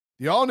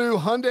The all-new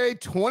Hyundai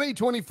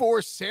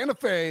 2024 Santa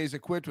Fe is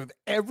equipped with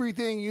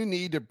everything you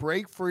need to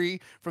break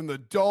free from the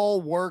dull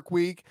work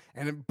week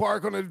and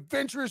embark on an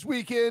adventurous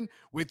weekend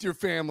with your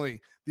family.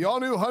 The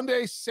all-new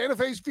Hyundai Santa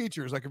Fe's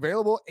features like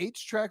available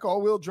H-Track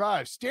all-wheel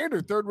drive,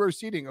 standard third-row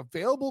seating,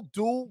 available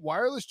dual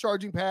wireless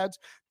charging pads,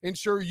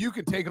 ensure you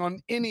can take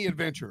on any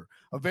adventure.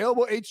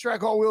 Available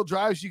H-Track all-wheel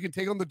drives, you can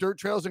take on the dirt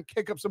trails and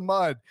kick up some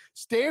mud.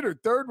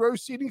 Standard third-row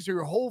seating so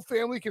your whole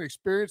family can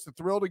experience the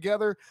thrill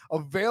together.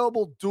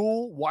 Available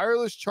dual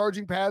wireless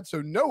charging pads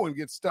so no one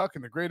gets stuck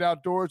in the great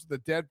outdoors with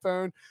a dead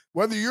phone.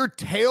 Whether you're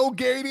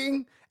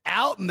tailgating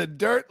out in the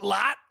dirt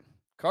lot,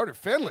 Carter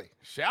Finley,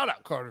 shout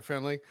out Carter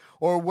Finley,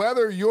 or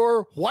whether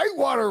you're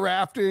whitewater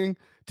rafting,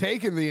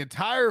 taking the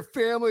entire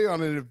family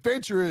on an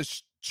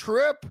adventurous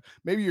trip,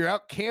 maybe you're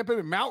out camping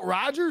in Mount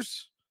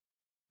Rogers.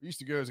 I used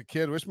to go as a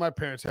kid. Wish my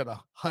parents had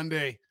a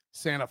Hyundai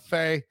Santa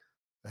Fe.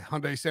 The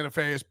Hyundai Santa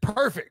Fe is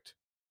perfect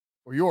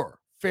for your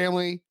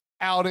family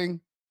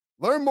outing.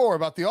 Learn more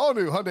about the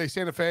all-new Hyundai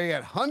Santa Fe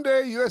at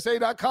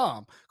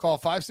HyundaiUSA.com. Call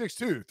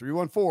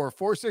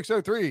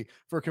 562-314-4603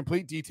 for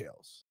complete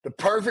details. The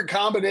perfect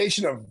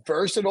combination of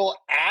versatile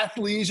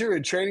athleisure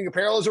and training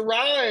apparel has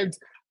arrived.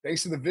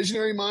 Thanks to the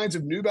visionary minds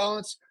of New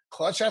Balance,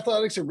 Clutch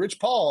Athletics, and Rich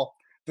Paul,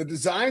 the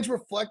designs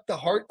reflect the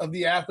heart of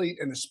the athlete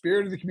and the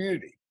spirit of the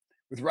community.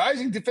 With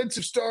rising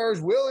defensive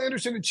stars Will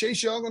Anderson and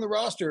Chase Young on the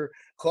roster,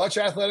 Clutch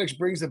Athletics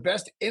brings the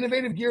best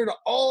innovative gear to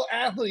all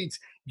athletes,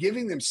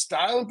 giving them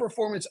style and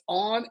performance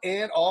on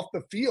and off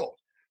the field.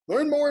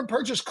 Learn more and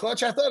purchase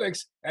Clutch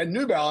Athletics at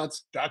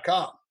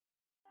NewBalance.com.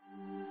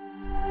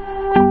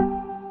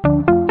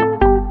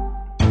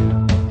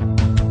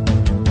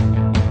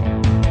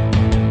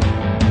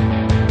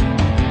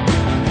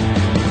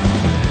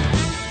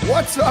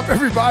 What's up,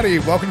 everybody?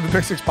 Welcome to the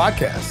Pick Six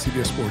Podcast,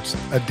 CBS Sports,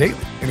 a daily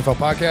NFL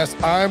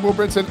podcast. I'm Will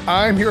Brinson.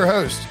 I'm your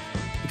host.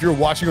 If you're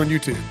watching on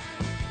YouTube,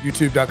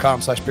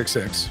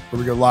 youtube.com/Pick6, where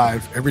we go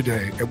live every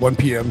day at 1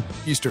 p.m.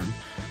 Eastern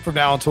from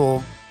now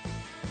until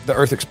the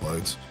earth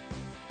explodes.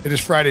 It is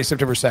Friday,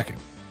 September 2nd.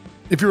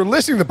 If you're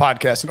listening to the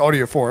podcast in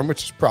audio form,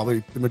 which is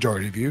probably the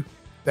majority of you,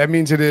 that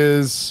means it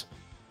is,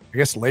 I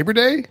guess, Labor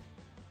Day.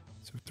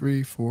 So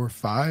 3, 4,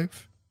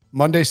 5.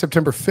 Monday,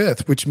 September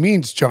 5th, which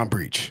means, John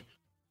Breach,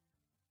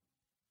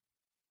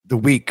 the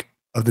week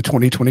of the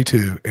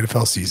 2022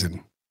 NFL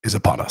season is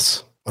upon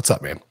us. What's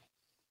up, man?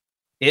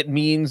 It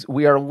means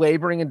we are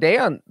laboring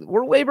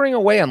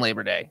away on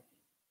Labor Day.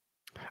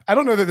 I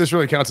don't know that this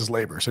really counts as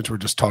labor since we're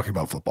just talking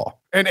about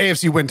football and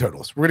AFC win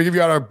totals. We're going to give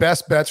you out our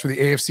best bets for the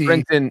AFC.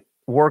 Brenton,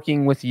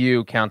 working with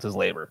you counts as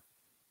labor.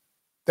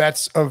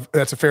 That's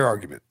a fair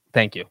argument.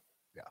 Thank you.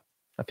 Yeah.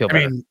 I feel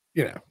better.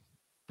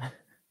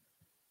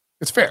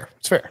 It's fair.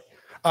 It's fair.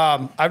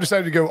 I've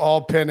decided to go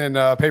all pen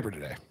and paper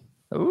today.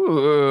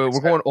 Ooh, we're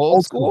going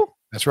old school?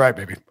 That's right,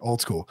 baby. Old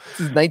school.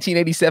 This is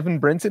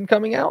 1987 Brinson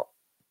coming out?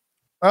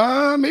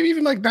 Maybe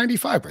even like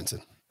 95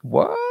 Brinson.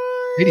 What?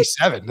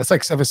 87. That's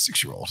like a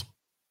 6-year-old.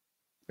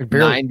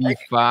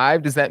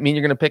 95? Does that mean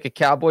you're going to pick a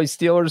Cowboys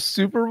Steelers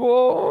Super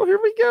Bowl? Here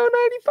we go,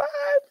 95?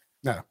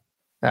 No.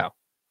 Oh,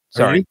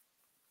 sorry.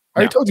 I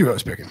already told you who I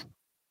was picking.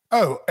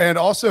 Oh, and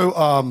also...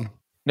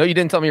 no, you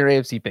didn't tell me your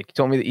AFC pick. You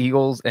told me the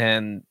Eagles,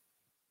 and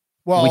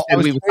we said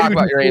we would talk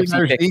about your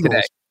AFC pick Eagles,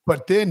 today.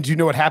 But then, do you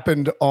know what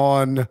happened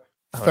on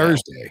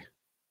Thursday?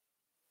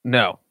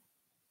 No.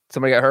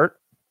 Somebody got hurt?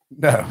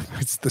 No,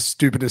 it's the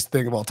stupidest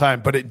thing of all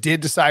time, but it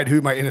did decide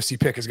who my NFC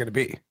pick is going to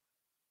be.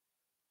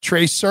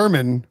 Trey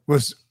Sermon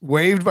was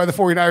waived by the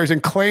 49ers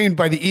and claimed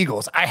by the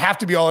Eagles. I have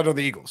to be all in on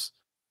the Eagles.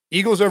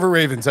 Eagles over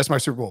Ravens. That's my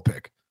Super Bowl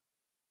pick.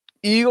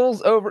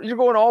 Eagles over. You're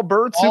going all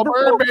bird all Super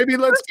bird, Bowl? baby.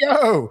 Let's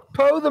go.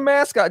 Poe the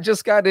mascot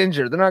just got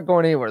injured. They're not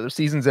going anywhere. Their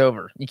season's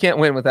over. You can't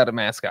win without a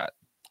mascot.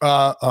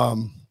 I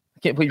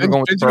can't believe you're going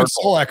with Benjamin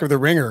Solak of The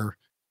Ringer.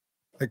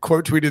 I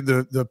quote tweeted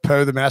the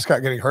Poe the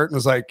mascot getting hurt and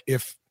was like,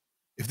 if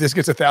this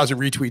gets 1,000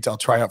 retweets, I'll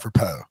try out for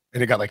Poe.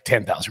 And it got like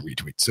 10,000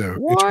 retweets. So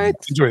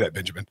enjoy that,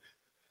 Benjamin.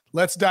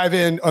 Let's dive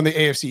in on the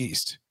AFC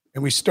East.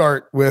 And we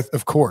start with,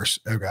 of course,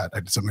 oh God, I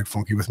did something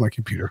funky with my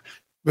computer.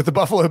 With the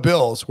Buffalo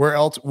Bills. Where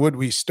else would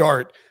we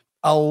start?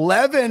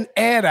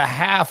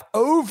 11.5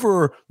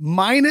 over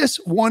minus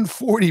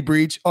 140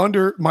 breach,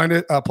 under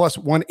plus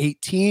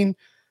 118.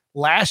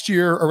 Last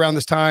year around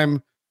this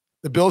time,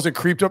 the Bills had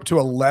creeped up to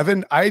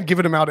 11. I had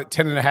given them out at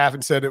 10.5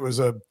 and said it was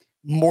a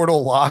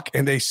mortal lock,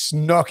 and they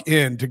snuck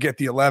in to get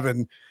the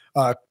 11.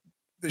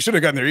 They should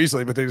have gotten there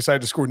easily, but they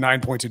decided to score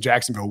 9 points in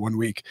Jacksonville 1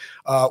 week.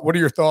 What are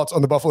your thoughts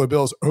on the Buffalo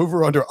Bills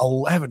over under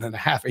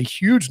 11.5? A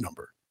huge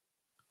number.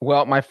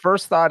 Well, my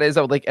first thought is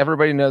I would like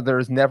everybody to know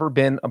there's never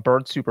been a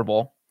bird Super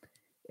Bowl.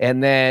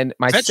 And then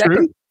my second,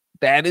 true?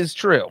 That is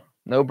true.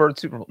 No bird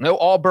Super Bowl. No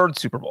all bird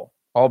Super Bowl.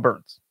 All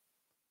birds.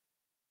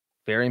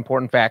 Very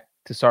important fact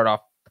to start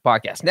off the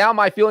podcast. Now,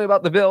 my feeling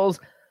about the Bills.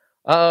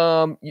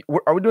 Are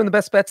we doing the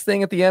best bets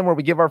thing at the end where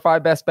we give our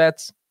 5 best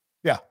bets?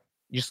 Yeah.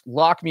 Just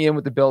lock me in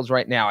with the Bills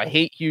right now. I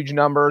hate huge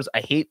numbers.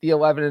 I hate the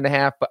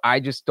 11.5, but I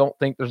just don't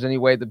think there's any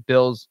way the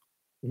Bills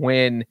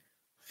win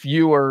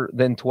fewer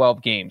than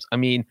 12 games. I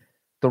mean,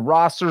 the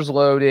roster's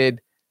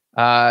loaded.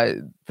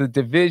 The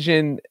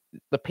division,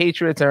 the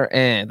Patriots are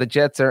the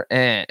Jets are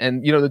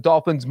and the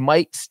Dolphins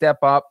might step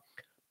up,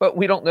 but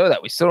we don't know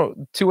that.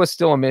 Tua's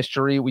still a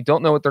mystery. We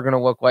don't know what they're going to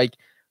look like.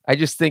 I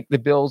just think the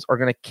Bills are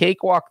going to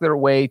cakewalk their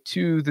way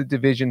to the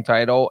division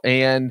title,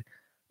 and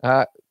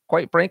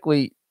quite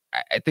frankly,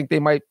 I think they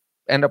might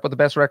end up with the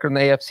best record in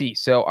the AFC.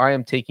 So I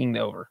am taking the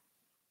over.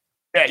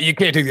 Yeah, you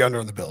can't take the under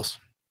on the Bills.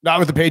 Not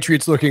with the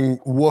Patriots looking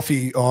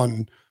woofy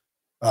on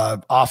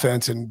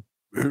offense, and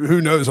who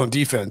knows on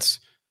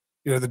defense.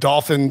 The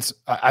Dolphins.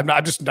 I don't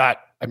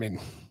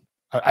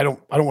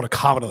want to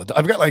comment on it.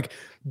 I've got like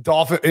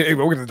Dolphin.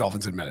 We'll get to the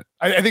Dolphins in a minute.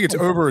 I think it's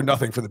over or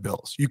nothing for the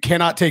Bills. You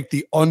cannot take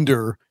the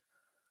under.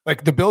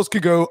 Like the Bills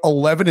could go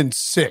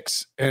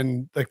 11-6,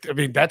 and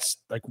that's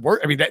like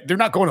work. They're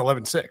not going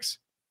 11-6.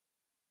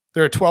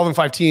 They're a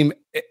 12-5 team,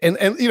 and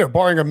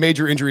barring a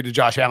major injury to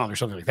Josh Allen or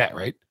something like that,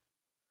 right?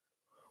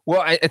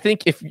 Well, I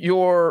think if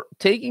you're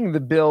taking the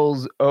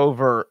Bills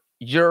over,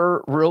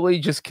 you're really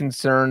just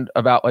concerned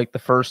about like the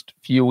first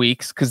few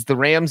weeks, because the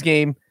Rams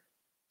game,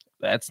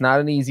 that's not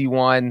an easy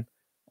one.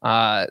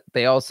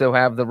 They also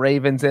have the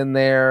Ravens in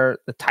there,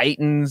 the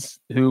Titans,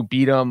 who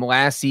beat them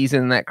last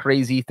season in that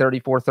crazy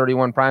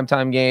 34-31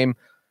 primetime game,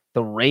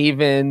 the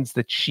Ravens,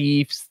 the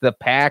Chiefs, the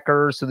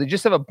Packers. So they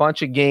just have a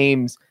bunch of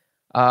games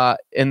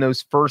in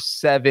those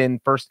first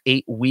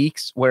 8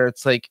 weeks where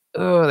it's like,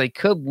 they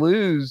could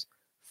lose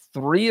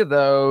 3 of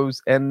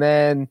those, and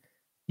then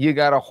you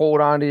got to hold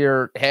on to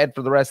your head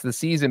for the rest of the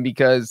season,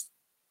 because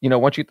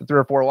once you get the 3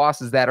 or 4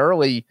 losses that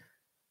early,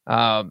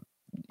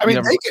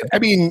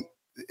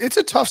 it's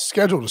a tough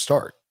schedule to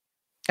start.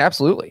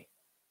 Absolutely.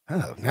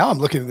 Oh, now I'm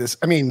looking at this.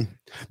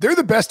 They're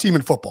the best team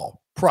in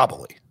football,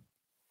 probably.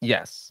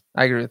 Yes,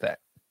 I agree with that.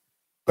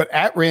 But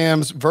at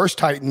Rams versus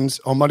Titans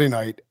on Monday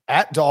night,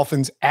 at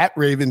Dolphins, at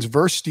Ravens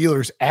versus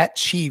Steelers, at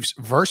Chiefs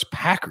versus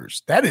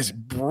Packers. That is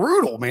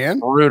brutal, man.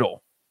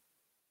 Brutal.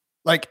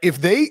 Like if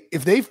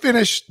they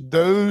finish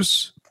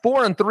those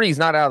 4-3 is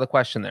not out of the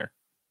question there.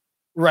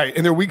 Right.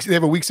 And they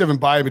have a week 7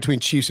 bye between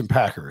Chiefs and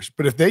Packers.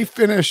 But if they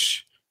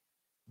finish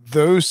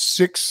those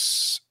 7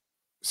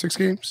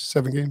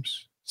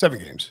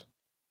 games.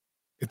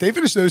 If they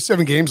finish those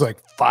 7 games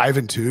like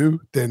 5-2,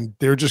 then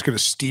they're just going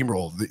to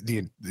steamroll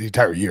the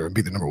entire year and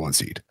be the number 1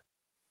 seed.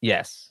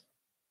 Yes.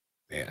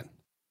 Man.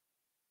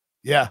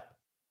 Yeah.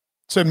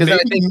 So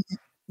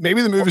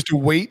maybe the move is to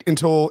wait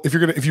until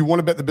if you want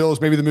to bet the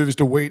Bills, maybe the move is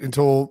to wait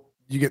until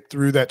you get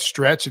through that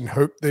stretch and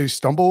hope they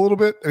stumble a little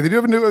bit. They do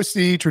have a new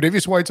OC.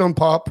 Tre'Davious White's on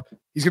PUP.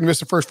 He's going to miss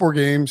the first 4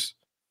 games.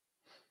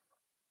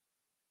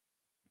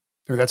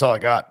 That's all I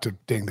got to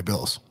ding the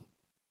Bills.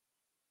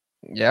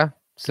 Yeah.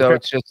 So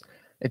okay.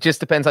 It just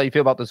depends how you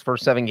feel about those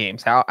first 7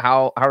 games. How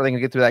are they going to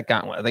get through that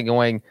gauntlet? Are they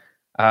going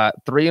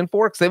 3-4?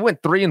 Because they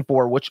went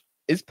 3-4, which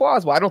is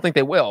plausible. I don't think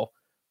they will,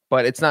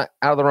 but it's not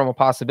out of the realm of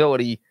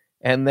possibility.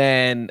 And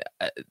then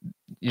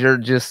you're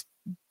just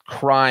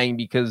crying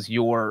because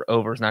your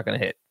over is not going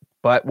to hit.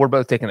 But we're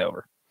both taking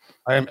over.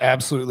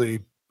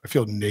 I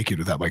feel naked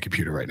without my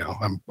computer right now.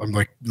 I'm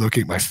like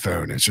looking at my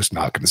phone. It's just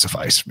not going to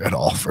suffice at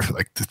all for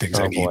like the things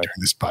I need during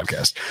this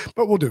podcast.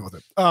 But we'll deal with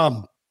it.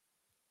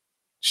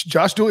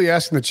 Josh Dooley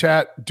asked in the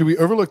chat, do we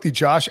overlook the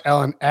Josh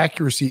Allen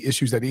accuracy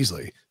issues that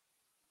easily?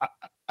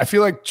 I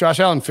feel like Josh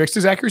Allen fixed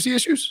his accuracy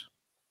issues.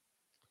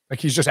 Like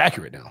he's just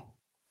accurate now.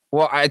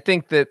 Well, I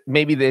think that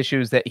maybe the issue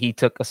is that he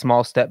took a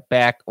small step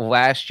back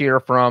last year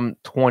from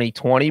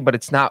 2020, but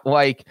it's not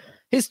like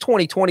his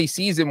 2020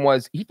 season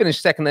he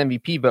finished second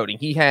MVP voting.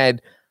 He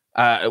had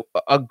a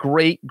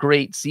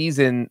great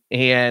season,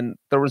 and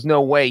there was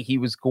no way he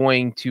was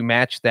going to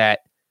match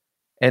that.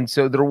 And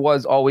so there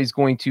was always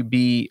going to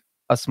be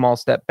a small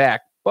step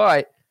back,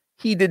 but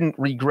he didn't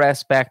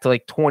regress back to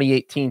like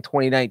 2018,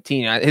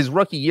 2019. His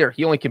rookie year,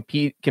 he only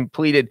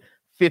completed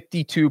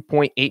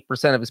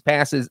 52.8% of his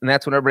passes. And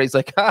that's when everybody's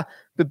like,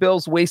 the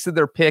Bills wasted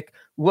their pick.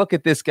 Look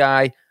at this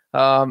guy.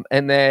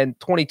 And then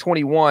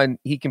 2021,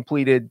 he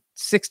completed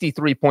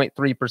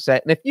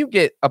 63.3%. And if you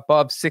get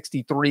above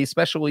 63,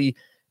 especially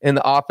in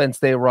the offense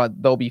they run,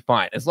 they'll be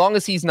fine. As long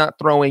as he's not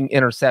throwing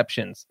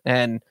interceptions.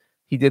 And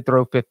he did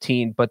throw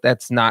 15, but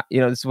that's not,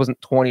 this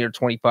wasn't 20 or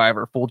 25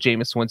 or full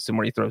Jameis Winston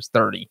where he throws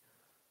 30.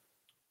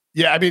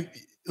 Yeah,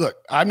 look,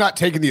 I'm not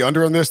taking the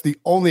under on this. The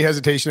only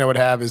hesitation I would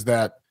have is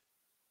that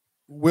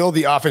will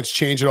the offense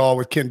change at all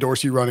with Ken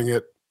Dorsey running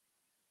it?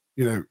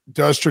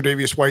 Does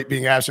Tre'Davious White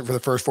being absent for the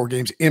first 4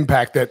 games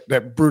impact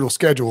that brutal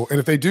schedule? And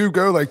if they do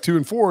go like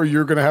 2-4,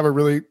 you're going to have a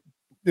really,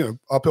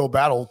 uphill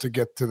battle to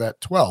get to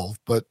that 12,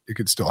 but it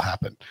could still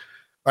happen.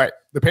 All right,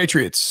 the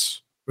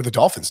Patriots with the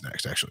Dolphins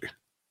next, actually.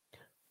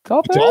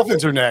 The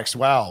Dolphins are next.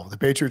 Wow. The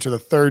Patriots are the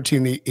 3rd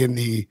team in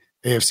the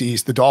AFC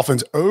East. The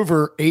Dolphins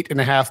over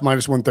 8.5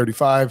 minus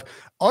 135,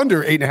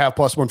 under 8.5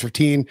 plus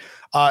 115.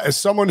 As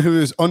someone who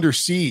is under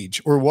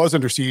siege or was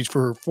under siege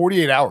for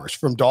 48 hours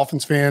from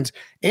Dolphins fans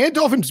and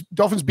Dolphins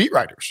beat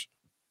writers.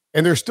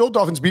 And there's still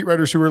Dolphins beat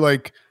writers who are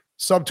like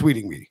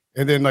subtweeting me.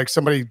 And then like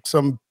some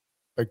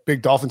like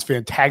big Dolphins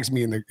fan tags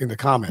me in the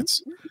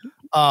comments.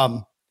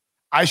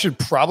 I should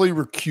probably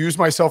recuse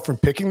myself from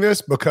picking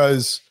this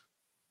because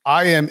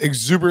I am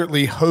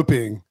exuberantly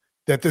hoping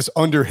that this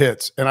under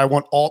hits, and I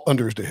want all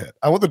unders to hit.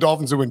 I want the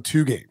Dolphins to win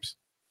 2 games.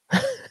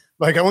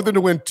 Like, I want them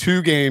to win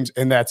 2 games,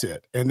 and that's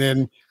it. And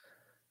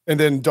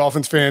then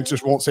Dolphins fans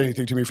just won't say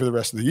anything to me for the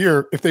rest of the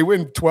year. If they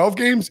win 12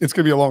 games, it's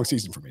going to be a long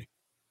season for me.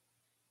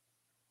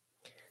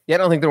 Yeah, I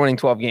don't think they're winning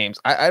 12 games.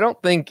 I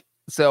don't think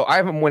so. I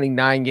have them winning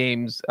 9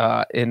 games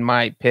in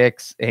my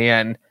picks,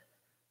 and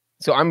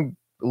so I'm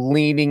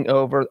leaning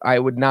over. I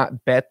would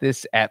not bet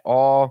this at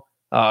all.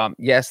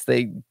 Yes,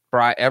 they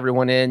brought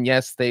everyone in.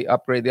 Yes, they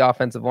upgraded the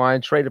offensive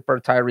line, traded for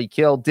Tyreek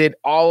Hill, did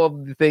all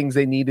of the things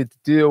they needed to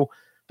do.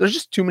 There's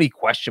just too many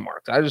question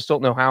marks. I just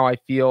don't know how I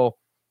feel.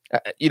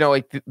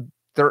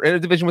 They're in a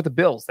division with the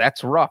Bills.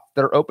 That's rough.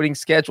 Their opening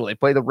schedule. They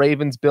play the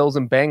Ravens, Bills,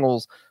 and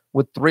Bengals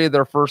with 3 of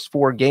their first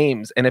 4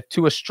 games. And if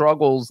Tua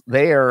struggles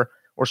there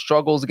or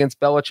struggles against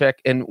Belichick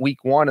in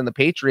week 1 and the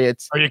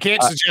Patriots. Oh, you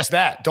can't suggest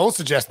that. Don't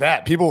suggest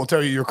that. People will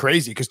tell you you're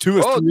crazy because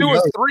Tua's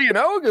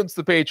 3-0 against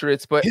the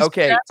Patriots. But his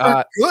okay.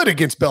 Good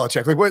against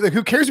Belichick. Like,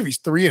 who cares if he's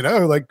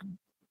 3-0? Like,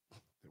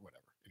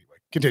 whatever. Anyway,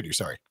 continue.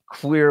 Sorry.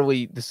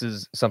 Clearly, this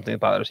is something that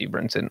bothers you,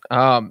 Brinson.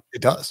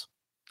 It does.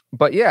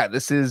 But yeah,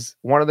 this is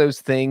one of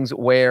those things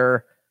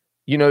where,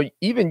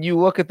 even you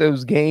look at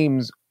those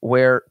games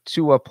where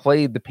Tua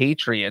played the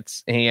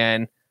Patriots,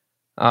 and,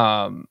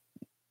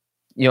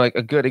 like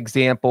a good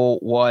example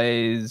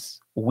was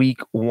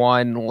week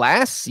 1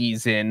 last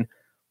season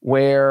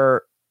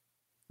where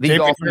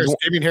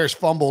Damien Harris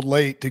fumbled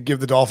late to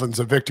give the Dolphins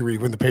a victory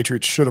when the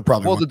Patriots should have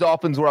probably won. The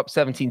Dolphins were up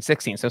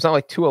 17-16. So it's not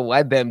like Tua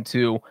led them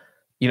to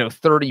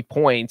 30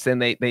 points,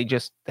 and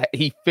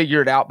he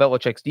figured out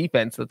Belichick's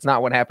defense. That's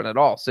not what happened at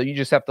all. So you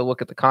just have to look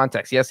at the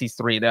context. Yes, he's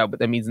 3-0, but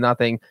that means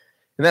nothing.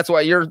 And that's why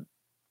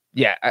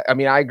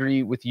I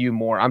agree with you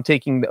more. I'm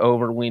taking the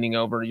over, leaning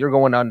over. You're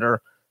going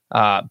under,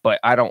 but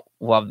I don't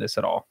love this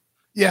at all.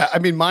 Yeah, I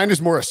mean, mine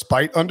is more a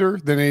spite under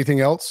than anything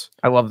else.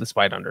 I love the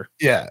spite under.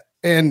 Yeah,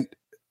 and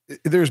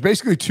there's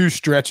basically 2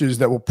 stretches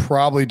that will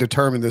probably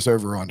determine this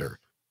over under.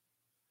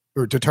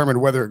 Or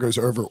determine whether it goes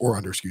over or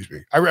under, excuse me.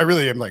 I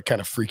really am like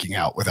kind of freaking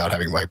out without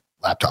having my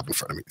laptop in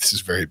front of me. This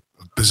is a very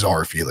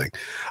bizarre feeling.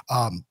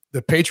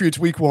 The Patriots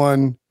week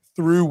 1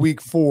 through week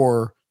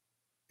 4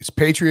 is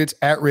Patriots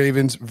at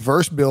Ravens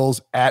versus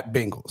Bills at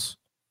Bengals.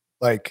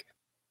 Like,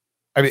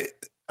 I mean,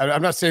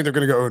 I'm not saying they're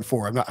going to go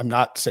 0-4. I'm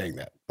not saying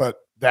that, but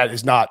that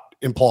is not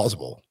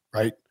implausible,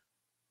 right?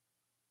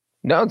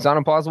 No, it's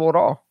not implausible at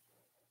all.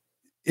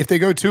 If they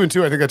go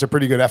 2-2, I think that's a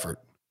pretty good effort.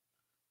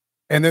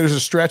 And there's a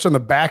stretch on the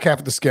back half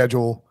of the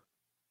schedule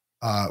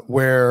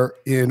where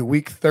in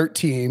week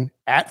 13,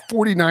 at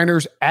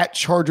 49ers, at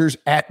Chargers,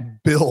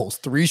 at Bills,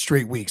 3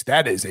 straight weeks.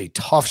 That is a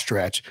tough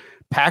stretch.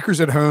 Packers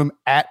at home,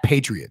 at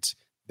Patriots.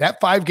 That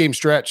 5-game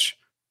stretch,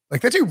 like,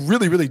 that's a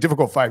really, really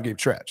difficult 5-game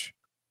stretch.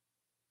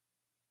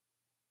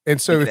 And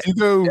so if you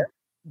go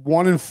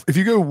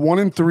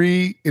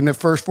 1-3 in the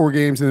first 4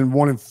 games and then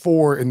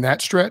 1-4 in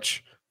that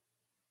stretch,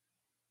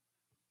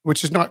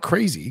 which is not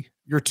crazy,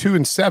 you're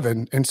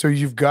 2-7, and so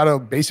you've got to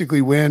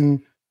basically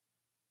win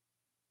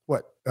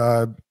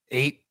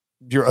 8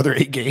 your other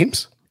 8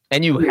 games,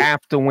 and you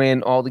have to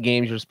win all the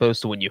games you're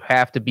supposed to win. You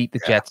have to beat the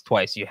Jets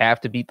twice. You have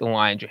to beat the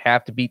Lions. You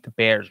have to beat the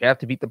Bears. You have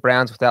to beat the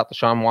Browns without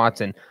Deshaun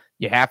Watson.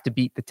 You have to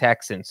beat the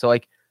Texans. So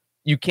like,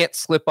 you can't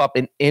slip up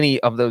in any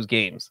of those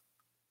games.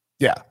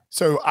 Yeah.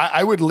 So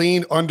I would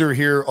lean under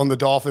here on the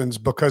Dolphins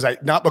because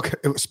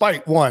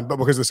spite 1, but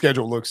because the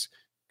schedule looks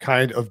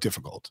kind of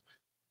difficult.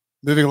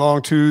 Moving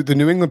along to the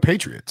New England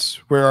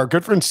Patriots, where our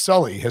good friend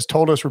Sully has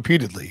told us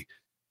repeatedly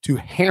to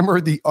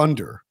hammer the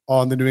under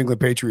on the New England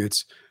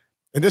Patriots.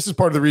 And this is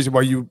part of the reason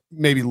why you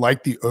maybe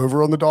like the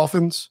over on the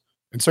Dolphins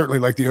and certainly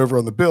like the over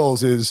on the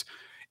Bills is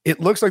it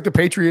looks like the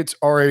Patriots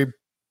are a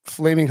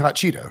flaming hot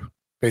Cheeto,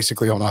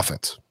 basically, on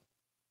offense.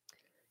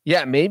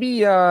 Yeah, maybe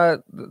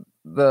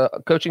the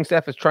coaching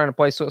staff is trying to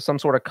play some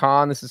sort of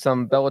con. This is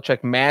some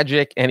Belichick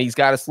magic, and he's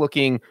got us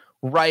looking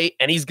right,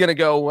 and he's going to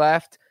go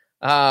left.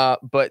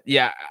 But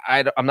yeah,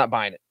 I'm not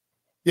buying it.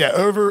 Yeah,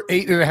 over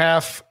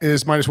 8.5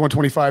 is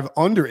 -125.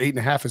 Under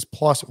 8.5 is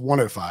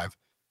 +105.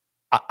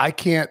 I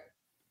can't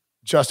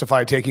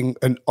justify taking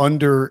an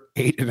under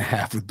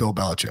 8.5 with Bill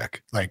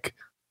Belichick. Like,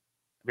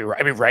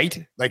 I mean,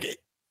 right? Like,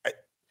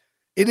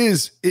 it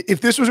is.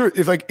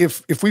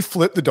 If we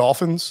flip the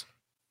Dolphins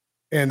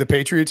and the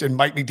Patriots, and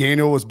Mike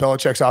McDaniel was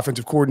Belichick's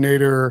offensive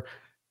coordinator,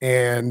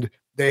 and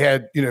they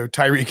had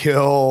Tyreek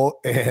Hill,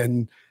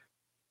 and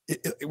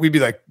we'd be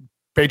like,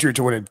 Patriots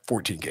are winning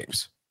 14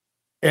 games.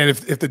 And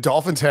if the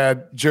Dolphins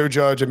had Joe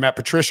Judge and Matt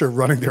Patricia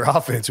running their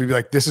offense, we'd be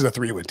like, this is a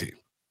 3-win team.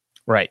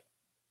 Right.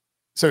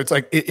 So it's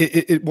like,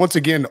 it once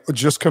again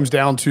just comes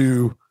down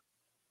to,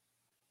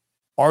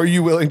 are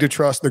you willing to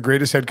trust the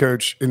greatest head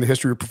coach in the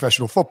history of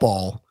professional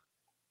football,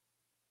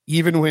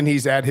 even when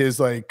he's at his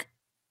like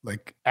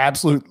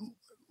absolute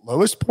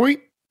lowest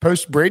point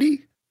post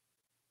Brady?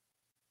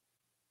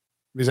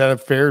 Is that a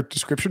fair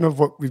description of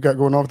what we've got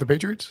going on with the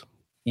Patriots?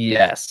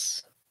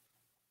 Yes.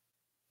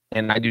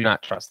 and I do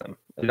not trust them.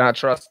 I do not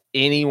trust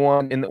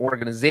anyone in the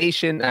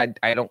organization.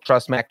 I don't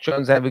trust Mac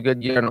Jones to have a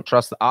good year. I don't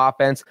trust the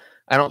offense.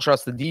 I don't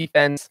trust the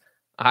defense.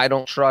 I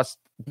don't trust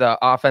the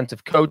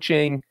offensive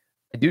coaching.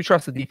 I do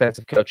trust the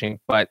defensive coaching,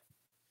 but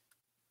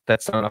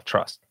that's not enough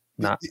trust.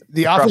 Not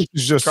the offense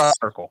is just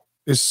circle.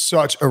 Is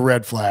such a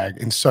red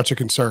flag and such a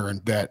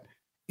concern that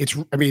it's.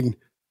 I mean,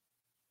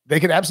 they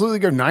could absolutely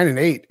go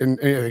 9-8, and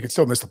they could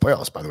still miss the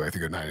playoffs. By the way, if they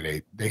go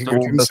 9-8, they can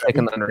go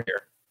taking the under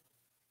here.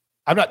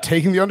 I'm not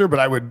taking the under, but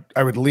I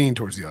would lean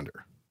towards the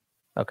under.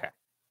 Okay,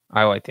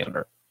 I like the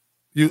under.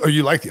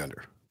 You like the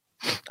under?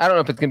 I don't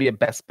know if it's going to be a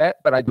best bet,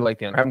 but I do like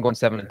the under. I'm going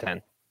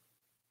 7-10.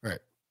 Right.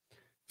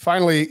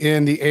 Finally,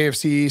 in the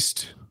AFC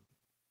East,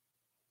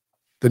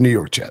 the New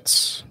York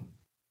Jets.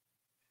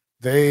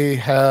 They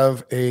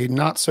have a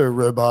not so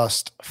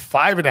robust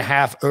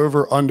 5.5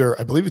 over under.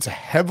 I believe it's a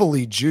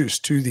heavily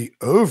juiced to the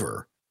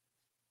over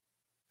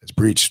as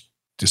Breach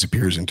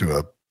disappears into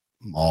a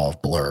mauve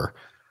blur.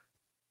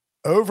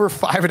 Over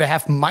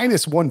 5.5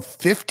 minus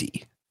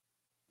 150.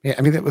 Yeah,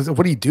 I mean,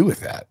 what do you do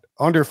with that?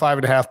 Under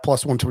 5.5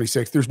 plus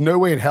 126. There's no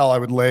way in hell I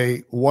would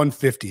lay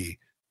 150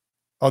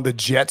 on the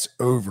Jets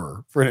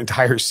over for an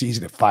entire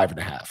season at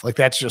 5.5. Like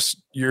that's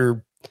just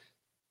you're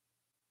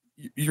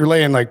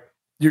laying like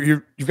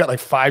you've got like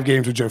 5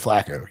 games with Joe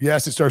Flacco.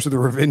 Yes, it starts with a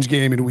revenge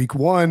game in week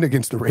 1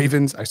 against the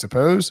Ravens, I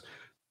suppose.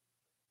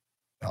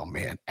 Oh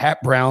man,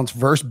 at Browns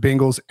versus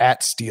Bengals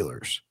at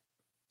Steelers.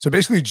 So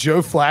basically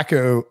Joe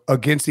Flacco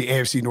against the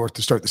AFC North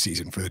to start the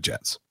season for the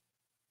Jets.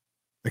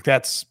 Like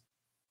that's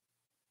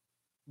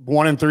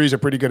 1-3 is a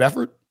pretty good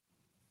effort.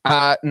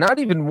 Not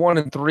even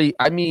 1-3.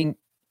 I mean,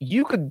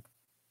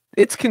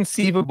 it's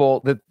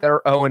conceivable that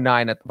they're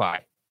 0-9 at the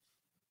bye.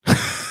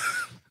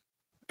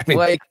 I mean,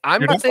 like,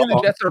 I'm not saying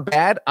the Jets are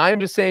bad. I'm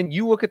just saying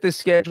you look at this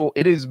schedule,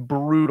 it is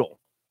brutal.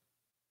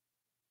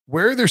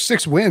 Where are their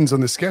 6 wins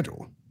on the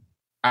schedule?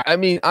 I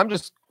mean, I'm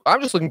just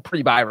looking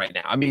pre-bye right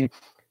now. I mean,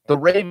 the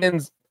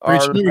Ravens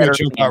are better.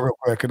 Jump out real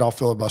quick, and I'll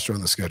filibuster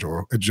on the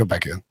schedule and jump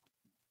back in.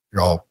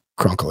 You're all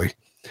crunkly.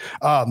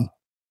 I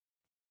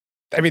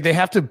mean, they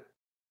have to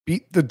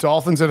beat the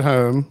Dolphins at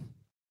home,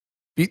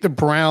 beat the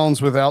Browns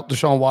without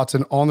Deshaun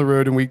Watson on the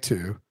road in week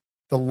 2.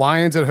 The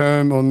Lions at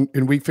home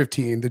in week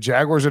 15, the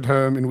Jaguars at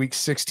home in week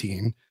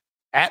 16,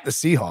 at the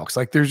Seahawks.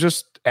 Like there's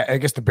just, I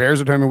guess the Bears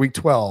at home in week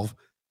 12.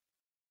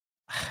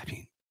 I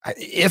mean,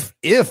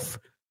 if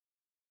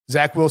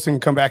Zach Wilson can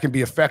come back and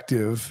be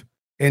effective,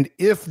 and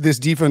if this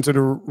defense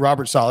under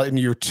Robert Saleh in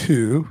year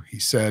 2, he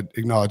said,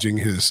 acknowledging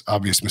his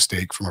obvious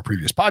mistake from a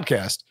previous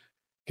podcast,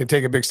 can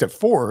take a big step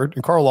forward,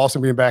 and Carl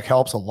Lawson being back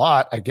helps a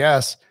lot, I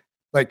guess.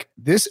 Like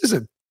this is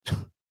a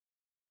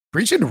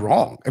preaching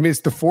wrong. I mean,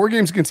 it's the 4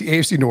 games against the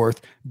AFC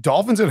North,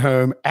 Dolphins at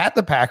home, at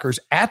the Packers,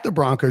 at the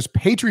Broncos,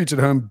 Patriots at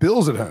home,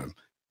 Bills at home.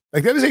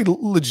 Like that is a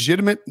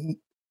legitimate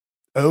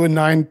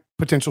 0-9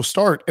 potential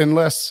start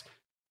unless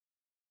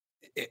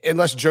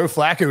Joe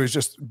Flacco is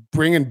just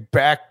bringing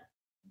back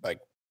like,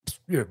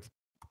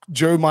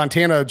 Joe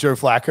Montana, Joe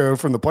Flacco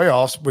from the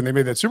playoffs when they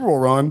made that Super Bowl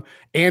run,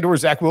 and or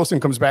Zach Wilson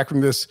comes back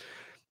from this.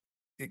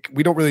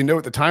 We don't really know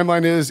what the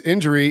timeline is,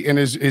 injury, and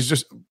is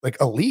just like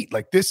elite.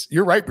 Like this,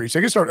 you're right, Breach. They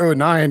can start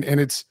 0-9,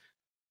 and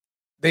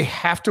they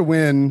have to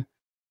win.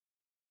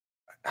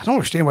 I don't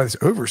understand why this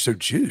over is so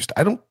juiced.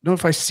 I don't know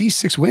if I see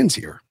 6 wins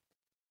here.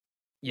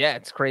 Yeah,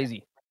 it's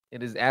crazy.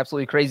 It is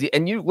absolutely crazy.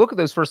 And you look at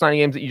those first 9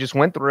 games that you just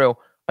went through.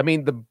 I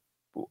mean,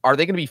 are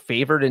they going to be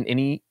favored in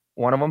any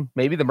one of them?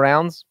 Maybe the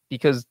Browns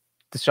because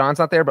Deshaun's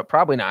not there, but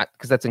probably not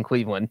because that's in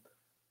Cleveland.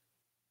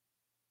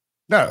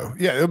 No,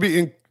 yeah, it'll be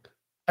in.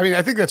 I mean,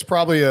 I think that's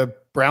probably a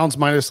Browns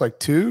minus like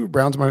 2,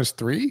 Browns minus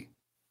 3.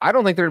 I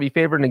don't think they're going to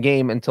be favored in a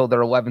game until their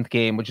 11th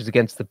game, which is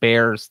against the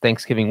Bears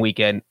Thanksgiving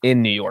weekend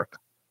in New York.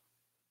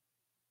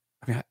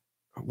 I mean,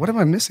 what am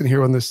I missing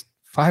here on this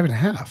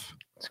 5.5?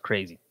 It's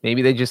crazy.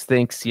 Maybe they just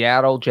think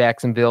Seattle,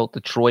 Jacksonville,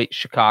 Detroit,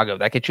 Chicago.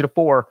 That gets you to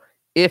 4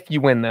 if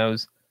you win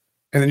those.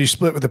 And then you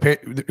split with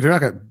they're not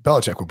going to,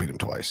 Belichick will beat them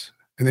twice.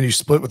 And then you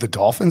split with the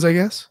Dolphins, I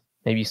guess.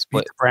 Maybe you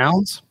split beat the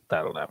Browns.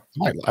 I don't know.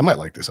 I might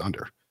like this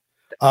under.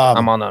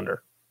 I'm on the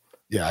under.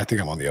 Yeah, I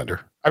think I'm on the under.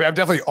 I mean, I'm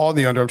definitely on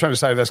the under. I'm trying to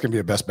decide if that's going to be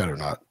a best bet or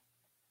not.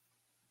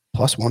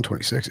 Plus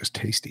 126 is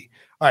tasty.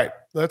 All right,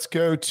 let's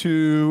go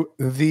to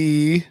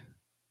the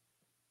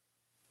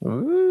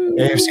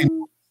AFC.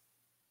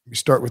 We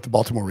start with the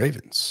Baltimore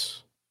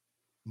Ravens.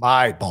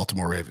 My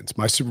Baltimore Ravens,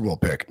 my Super Bowl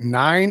pick.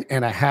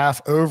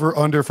 9.5 over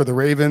under for the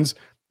Ravens.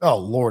 Oh,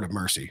 Lord of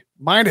mercy.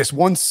 Minus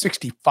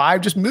 165.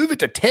 Just move it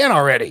to 10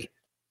 already.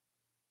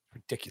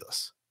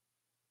 Ridiculous.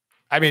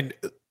 I mean,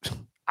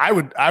 I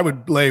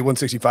would lay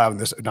 165 on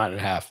this at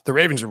 9.5. The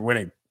Ravens are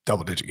winning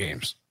double-digit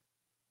games.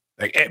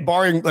 Like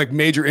barring like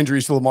major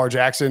injuries to Lamar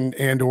Jackson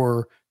and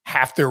or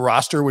half their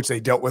roster, which they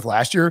dealt with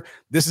last year,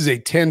 this is a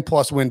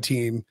 10-plus win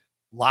team.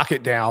 Lock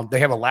it down. They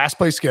have a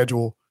last-place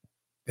schedule.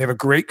 They have a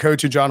great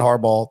coach in John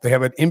Harbaugh. They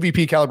have an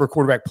MVP caliber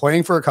quarterback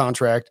playing for a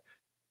contract.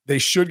 They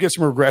should get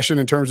some regression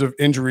in terms of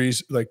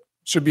injuries. Like,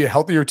 should be a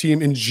healthier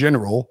team in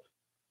general.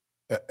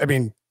 I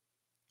mean,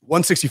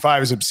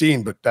 165 is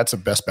obscene, but that's a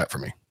best bet for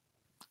me.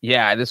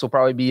 Yeah, this will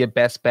probably be a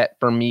best bet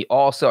for me.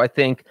 Also, I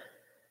think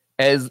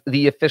as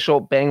the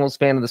official Bengals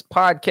fan of this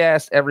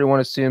podcast, everyone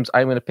assumes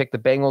I'm going to pick the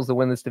Bengals to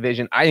win this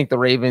division. I think the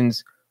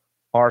Ravens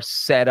are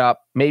set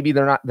up. Maybe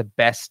they're not the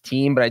best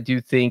team, but I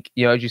do think,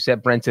 as you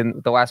said,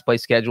 Brenton, the last play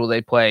schedule,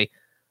 they play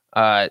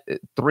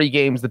 3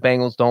 games the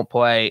Bengals don't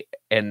play,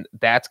 and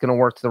that's going to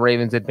work to the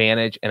Ravens'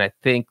 advantage. And I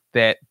think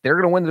that they're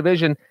going to win the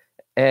division,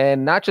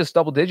 and not just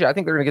double digit. I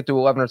think they're going to get to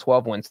 11 or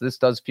 12 wins. So this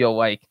does feel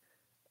like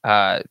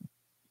I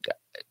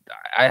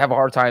have a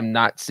hard time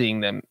not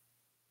seeing them.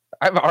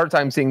 I have a hard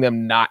time seeing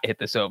them not hit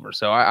this over.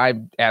 So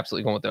I'm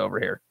absolutely going with the over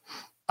here.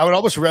 I would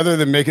almost rather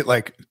than make it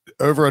like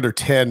over under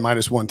 10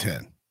 minus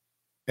 110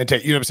 and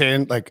take, you know what I'm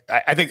saying? Like,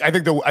 I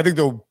think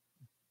they'll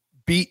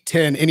beat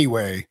 10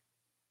 anyway.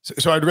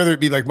 So I'd rather it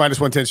be like minus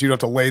 110. So you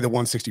don't have to lay the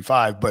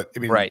 165, but I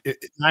mean, right.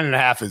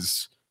 9.5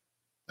 is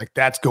like,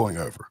 that's going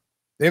over.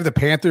 They have the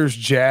Panthers,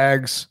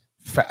 Jags.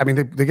 I mean,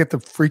 they get the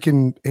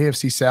freaking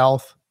AFC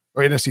South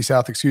or NFC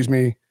South, excuse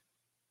me.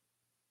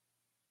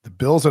 The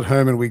Bills at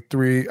home in week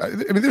 3. I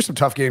mean, there's some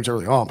tough games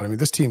early on, but I mean,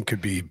 this team could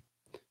be,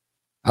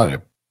 I don't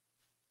know,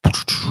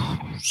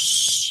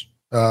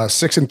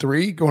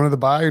 6-3 going to the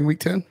bye in week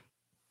 10.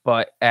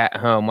 But at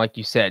home, like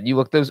you said, you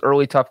look those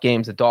early tough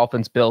games, the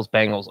Dolphins, Bills,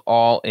 Bengals,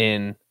 all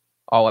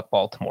at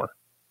Baltimore.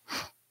 All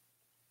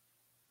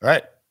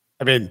right.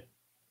 I mean,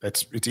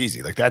 it's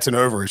easy. Like that's an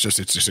over. It's just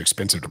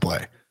expensive to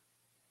play.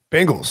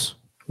 Bengals.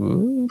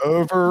 Ooh.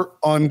 Over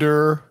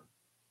under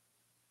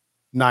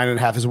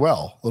 9.5 as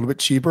well. A little bit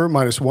cheaper,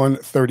 minus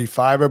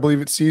 135, I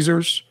believe, at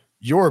Caesars.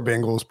 Your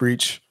Bengals,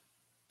 Breach.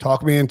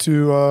 Talk me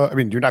into, I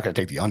mean, you're not going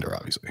to take the under,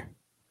 obviously.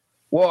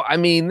 Well, I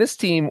mean, this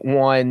team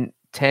won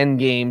 10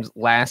 games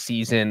last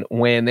season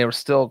when they were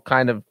still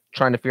kind of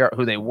trying to figure out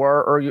who they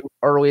were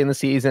early in the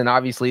season.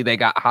 Obviously, they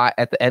got hot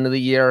at the end of the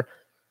year.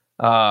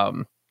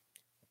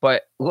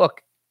 But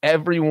look,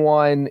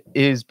 everyone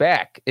is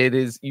back.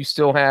 You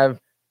still have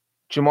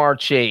Jamar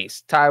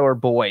Chase, Tyler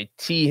Boyd,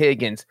 T.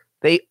 Higgins.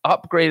 They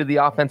upgraded the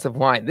offensive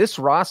line. This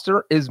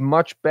roster is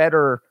much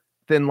better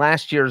than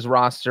last year's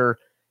roster.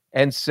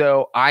 And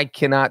so I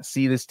cannot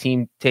see this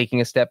team taking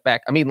a step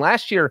back. I mean,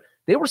 last year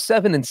they were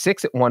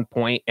 7-6 at one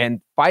point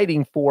and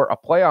fighting for a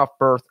playoff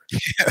berth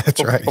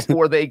right.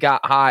 before they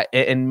got hot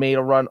and made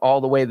a run all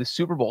the way to the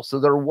Super Bowl. So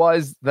there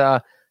was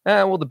the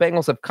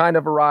Bengals have kind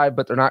of arrived,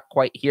 but they're not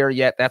quite here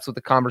yet. That's what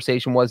the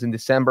conversation was in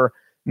December.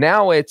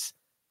 Now it's,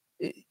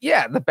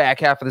 the back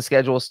half of the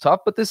schedule is tough,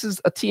 but this is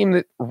a team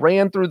that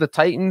ran through the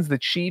Titans, the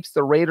Chiefs,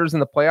 the Raiders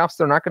in the playoffs.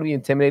 They're not going to be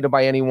intimidated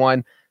by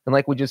anyone. And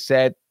like we just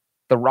said,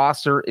 the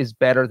roster is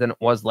better than it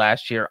was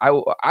last year.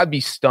 I'd be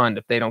stunned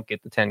if they don't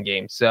get the 10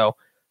 games. So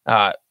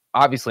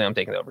obviously I'm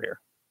taking it over here.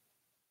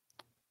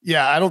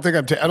 Yeah, I don't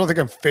think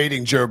I'm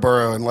fading Joe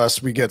Burrow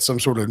unless we get some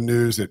sort of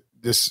news that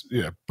this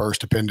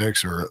burst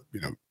appendix or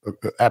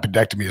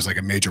appendectomy is like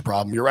a major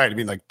problem. You're right. I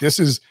mean, like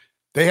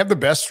they have the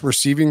best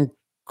receiving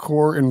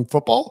core in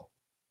football.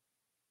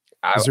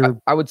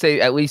 I would say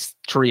at least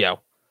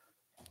trio.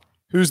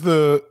 Who's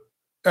the?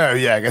 Oh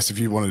yeah, I guess if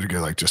you wanted to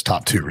go like just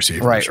top 2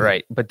 receivers,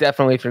 right. But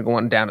definitely if you're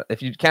going down,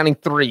 if you're counting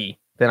 3,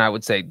 then I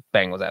would say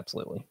Bengals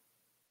absolutely.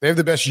 They have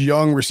the best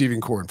young receiving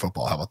core in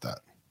football. How about that?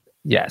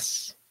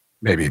 Yes.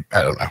 Maybe,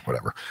 I don't know,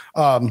 whatever.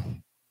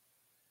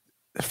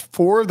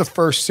 4 of the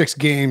first 6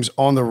 games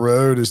on the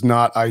road is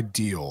not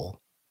ideal.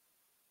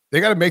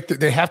 They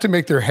have to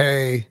make their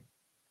hay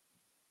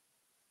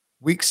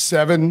week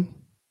 7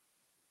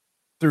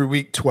 through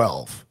week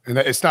 12. And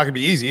it's not going to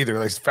be easy either.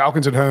 Like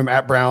Falcons at home,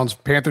 at Browns,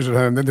 Panthers at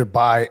home, then they're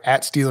bye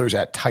at Steelers,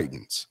 at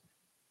Titans.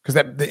 Because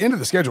the end of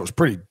the schedule is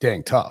pretty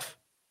dang tough.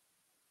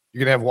 You're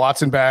going to have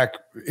Watson back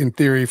in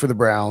theory for the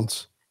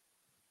Browns.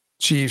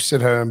 Chiefs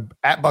at home,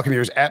 at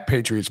Buccaneers, at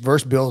Patriots,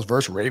 versus Bills,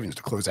 versus Ravens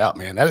to close out,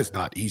 man. That is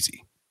not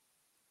easy.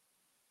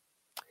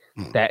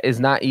 That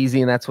is not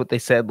easy, and that's what they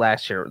said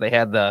last year. They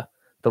had the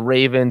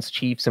Ravens,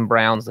 Chiefs, and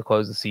Browns to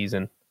close the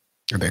season.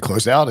 And they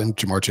closed out, and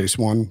Jamar Chase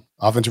won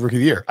Offensive Rookie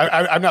of the Year.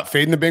 I'm not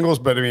fading the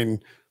Bengals, but I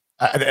mean,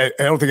 I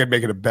don't think I'd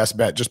make it a best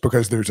bet just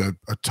because there's a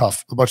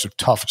bunch of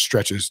tough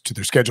stretches to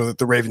their schedule that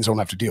the Ravens don't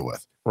have to deal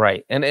with.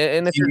 Right, and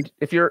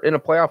if you're in a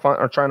playoff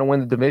or trying to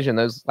win the division,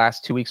 those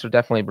last 2 weeks are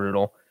definitely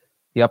brutal.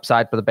 The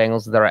upside for the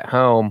Bengals, they're at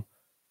home,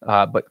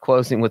 but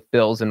closing with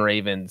Bills and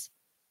Ravens,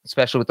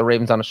 especially with the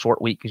Ravens on a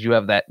short week because you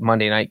have that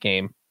Monday night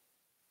game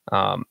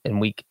in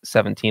week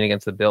 17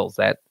 against the Bills.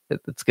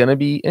 It's going to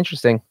be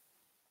interesting.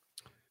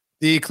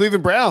 The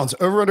Cleveland Browns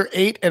over under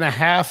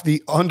 8.5.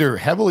 The under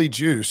heavily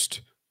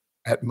juiced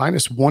at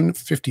minus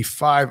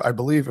 155, I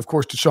believe. Of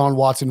course, Deshaun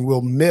Watson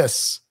will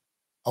miss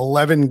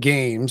 11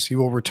 games. He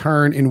will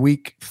return in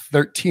week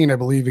 13, I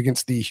believe,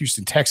 against the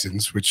Houston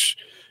Texans, which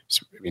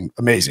is,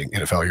 amazing.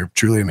 NFL, you're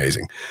truly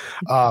amazing.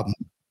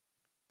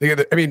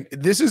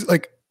 This is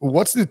like,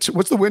 what's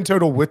the win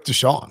total with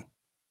Deshaun?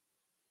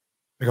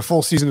 Like a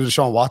full season of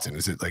Deshaun Watson?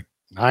 Is it like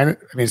 9? I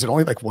mean, is it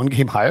only like 1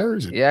 game higher?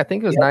 Yeah, I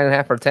think it was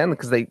 9.5 or 10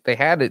 because they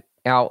had it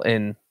out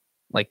in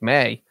like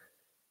May.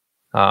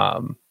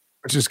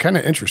 Which is kind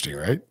of interesting,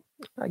 right?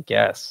 I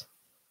guess.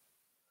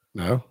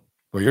 No.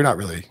 Well, you're not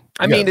really.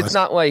 I mean, it's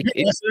not like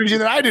less energy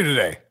than I do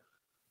today.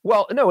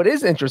 Well, no, it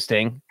is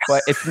interesting,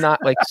 but it's not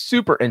like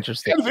super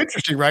interesting. Kind of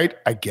interesting, right?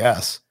 I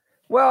guess.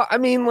 Well, I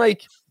mean,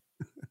 like,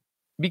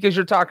 because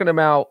you're talking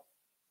about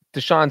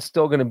Deshaun's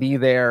still going to be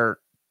there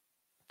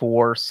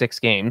for 6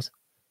 games.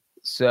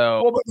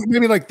 So, well,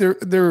 maybe like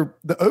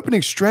the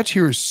opening stretch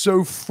here is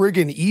so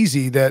friggin'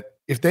 easy that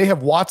if they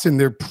have Watson,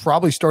 they're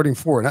probably starting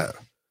 4-0.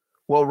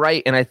 Well,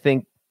 right. And I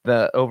think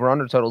the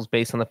over-under total is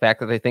based on the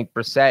fact that they think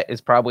Brissett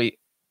is probably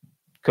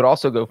could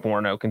also go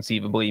 4-0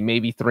 conceivably,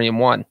 maybe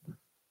 3-1.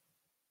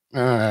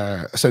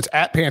 So it's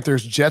at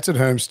Panthers, Jets at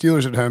home,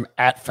 Steelers at home,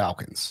 at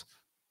Falcons.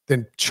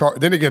 Then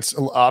it gets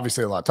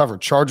obviously a lot tougher.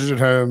 Chargers at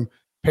home,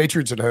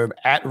 Patriots at home,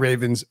 at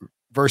Ravens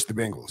versus the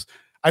Bengals.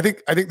 I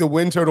think the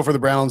win total for the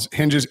Browns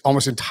hinges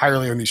almost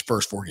entirely on these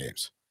first 4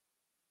 games.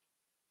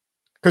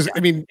 Because, I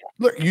mean,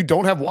 look, you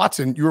don't have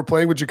Watson. You were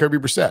playing with Jacoby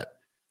Brissett.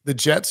 The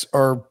Jets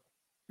are,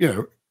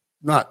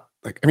 not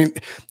like, I mean,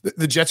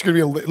 the Jets are going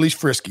to be at least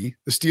frisky.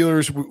 The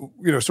Steelers,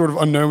 sort of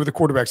unknown with the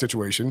quarterback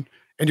situation.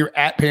 And you're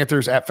at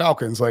Panthers, at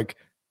Falcons. Like,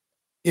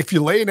 if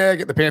you lay an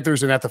egg at the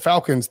Panthers and at the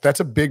Falcons, that's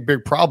a big,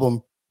 big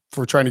problem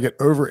for trying to get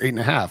over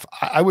 8.5.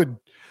 I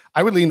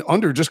would lean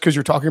under just because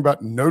you're talking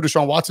about no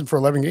Deshaun Watson for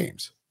 11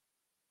 games.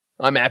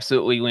 I'm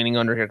absolutely leaning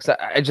under here because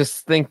I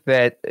just think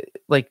that,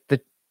 like,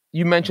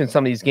 you mentioned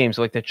some of these games,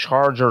 like the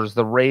Chargers,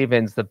 the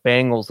Ravens, the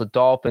Bengals, the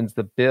Dolphins,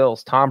 the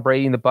Bills, Tom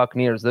Brady, and the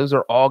Buccaneers. Those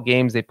are all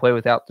games they play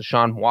without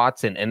Deshaun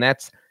Watson, and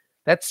that's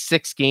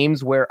 6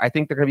 games where I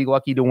think they're going to be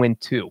lucky to win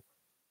 2.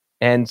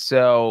 And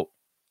so,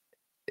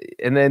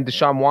 and then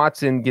Deshaun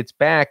Watson gets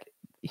back,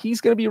 he's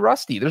going to be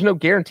rusty. There's no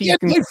guarantee. He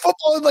hasn't played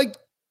football in like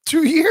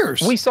 2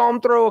 years. We saw him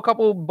throw a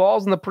couple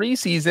balls in the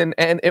preseason,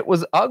 and it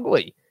was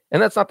ugly.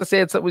 And that's not to say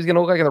it's what he's going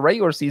to look like in the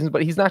regular season,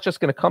 but he's not just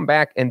going to come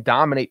back and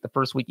dominate the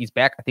first week he's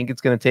back. I think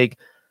it's going to take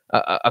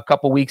a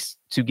couple weeks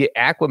to get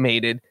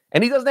acclimated.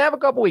 And he doesn't have a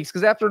couple weeks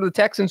because after the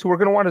Texans, who are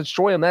going to want to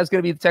destroy him, that's going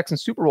to be the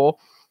Texans Super Bowl.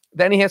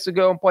 Then he has to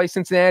go and play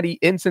Cincinnati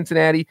in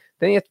Cincinnati.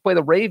 Then he has to play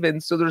the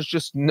Ravens. So there's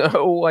just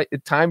no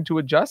time to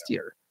adjust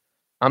here.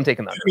 I'm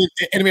taking that.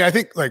 I mean, I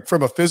think like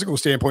from a physical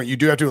standpoint, you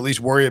do have to at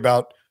least worry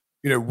about,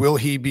 will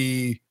he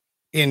be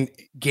in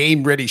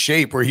game ready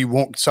shape where he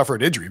won't suffer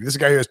an injury? This is a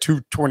guy who has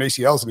 2 torn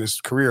ACLs in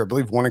his career, I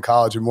believe one in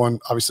college and one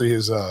obviously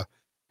his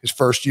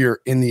first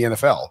year in the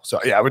NFL. So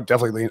yeah, I would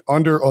definitely lean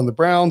under on the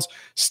Browns.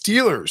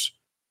 Steelers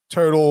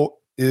total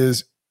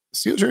is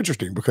Steelers are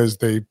interesting because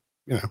they,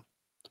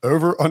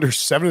 over under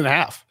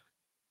 7.5.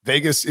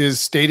 Vegas is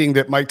stating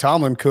that Mike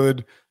Tomlin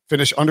could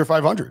finish under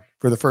 500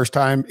 for the first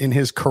time in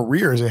his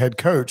career as a head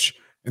coach.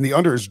 And the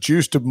under is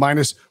juiced to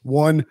minus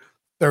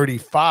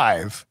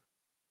 135.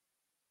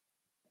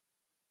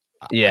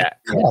 Yeah.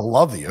 I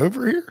love the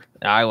over here.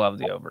 I love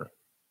the over.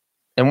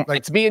 And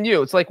it's me and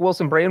you. It's like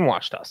Wilson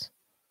brainwashed us.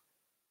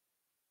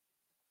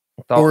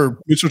 Or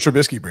Mitchell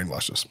Trubisky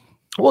brainwashed us.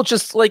 Well,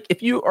 just like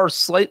if you are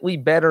slightly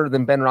better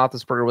than Ben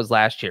Roethlisberger was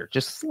last year,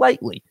 just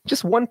slightly,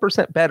 just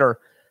 1% better,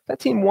 that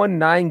team won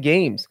 9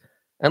 games.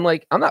 And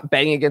like, I'm not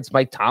banging against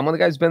Mike Tomlin. The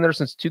guy's been there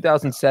since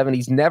 2007.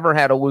 He's never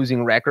had a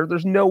losing record.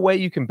 There's no way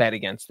you can bet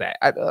against that.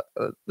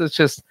 It's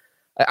just,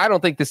 I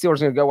don't think the Steelers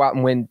are going to go out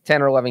and win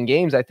 10 or 11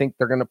 games. I think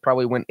they're going to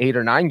probably win 8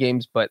 or 9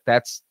 games, but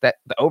the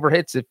over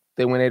hits if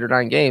they win 8 or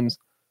 9 games.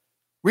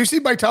 We've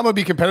seen Mike Tomlin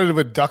be competitive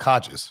with Duck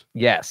Hodges.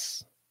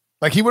 Yes.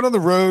 Like he went on the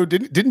road.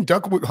 Didn't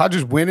Duck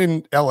Hodges win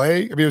in LA?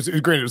 I mean, it was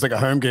great. It was like a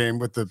home game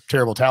with the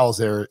terrible towels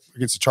there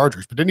against the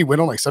Chargers, but didn't he win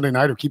on like Sunday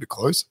night or keep it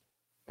close?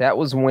 That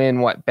was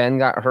when Ben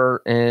got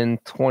hurt in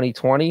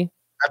 2020?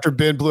 After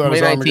Ben blew out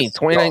his arm.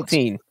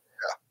 2019. Yeah.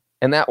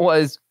 And that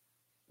was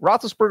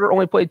Roethlisberger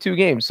only played 2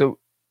 games. So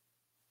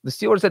the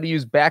Steelers had to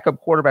use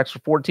backup quarterbacks for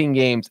 14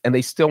 games, and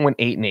they still went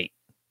 8-8.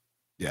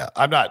 Yeah,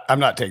 I'm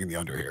not taking the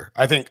under here.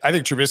 I think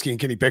Trubisky and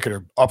Kenny Pickett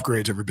are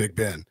upgrades over Big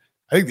Ben.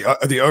 I think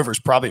the over is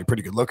probably a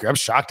pretty good looker. I'm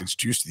shocked it's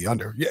juiced to the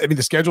under. Yeah, I mean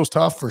the schedule's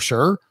tough for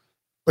sure,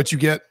 but you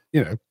get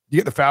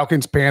the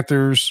Falcons,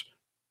 Panthers.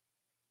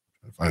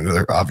 Find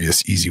another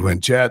obvious easy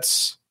win.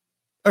 Jets.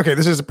 Okay,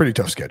 this is a pretty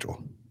tough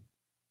schedule,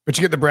 but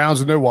you get the Browns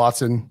with no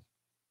Watson.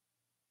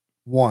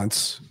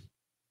 Once.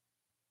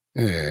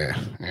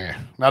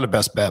 Not a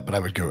best bet, but I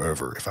would go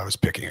over if I was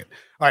picking it.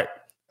 All right,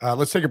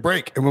 let's take a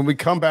break. And when we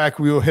come back,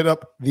 we will hit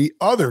up the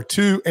other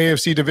 2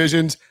 AFC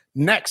divisions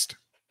next.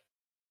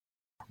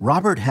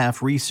 Robert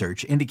Half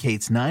research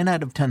indicates 9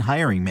 out of 10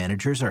 hiring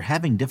managers are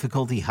having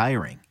difficulty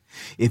hiring.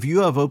 If you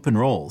have open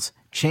roles,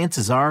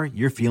 chances are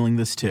you're feeling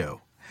this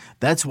too.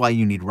 That's why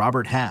you need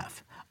Robert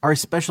Half. Our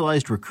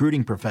specialized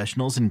recruiting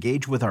professionals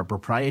engage with our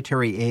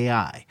proprietary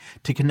AI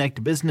to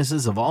connect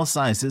businesses of all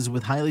sizes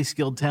with highly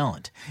skilled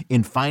talent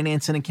in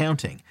finance and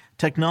accounting,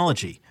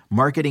 technology,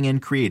 marketing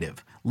and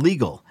creative,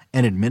 legal,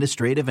 and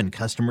administrative and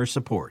customer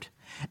support.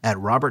 At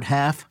Robert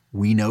Half,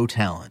 we know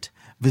talent.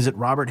 Visit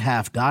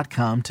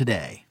roberthalf.com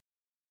today.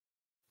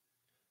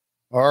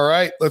 All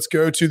right, let's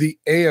go to the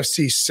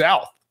AFC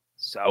South.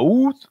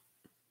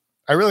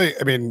 I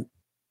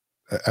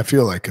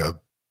feel like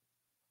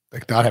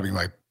not having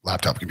my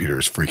laptop computer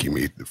is freaking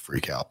me the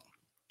freak out.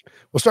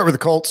 We'll start with the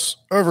Colts.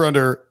 Over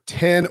under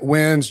 10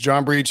 wins.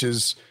 John Breach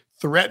is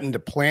threatened to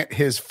plant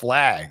his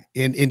flag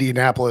in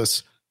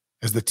Indianapolis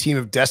as the team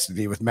of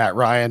destiny with Matt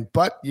Ryan,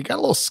 but you got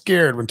a little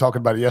scared when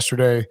talking about it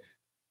yesterday.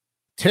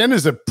 10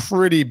 is a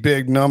pretty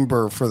big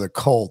number for the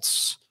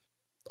Colts.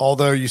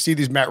 Although you see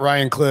these Matt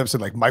Ryan clips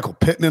and like Michael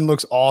Pittman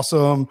looks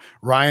awesome.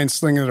 Ryan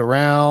slinging it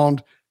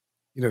around.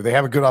 You know, they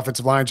have a good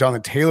offensive line.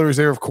 Jonathan Taylor is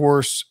there, of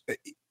course.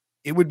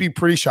 It would be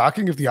pretty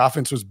shocking if the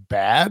offense was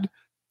bad.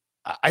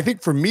 I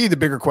think for me, the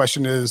bigger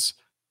question is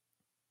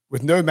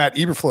with no Matt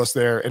Eberflus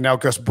there and now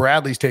Gus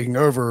Bradley's taking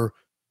over,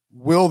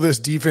 will this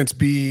defense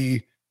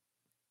be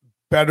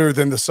better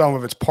than the sum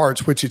of its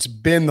parts, which it's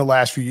been the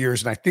last few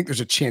years? And I think there's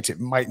a chance it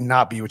might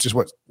not be, which is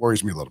what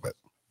worries me a little bit.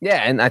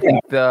 Yeah, and I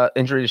think the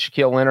injury to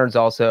Shaquille Leonard is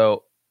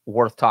also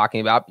worth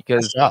talking about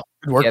because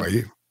good work by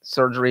you.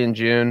 Surgery in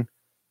June,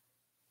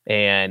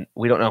 and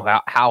we don't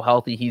know how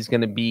healthy he's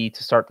going to be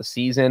to start the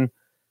season.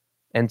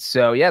 And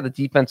so, yeah, the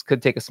defense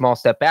could take a small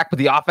step back, but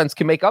the offense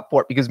can make up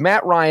for it because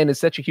Matt Ryan is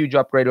such a huge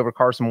upgrade over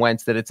Carson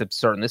Wentz that it's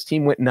absurd. And this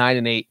team went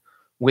 9-8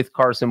 with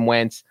Carson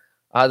Wentz.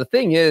 The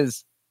thing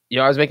is, you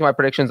know, I was making my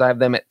predictions. I have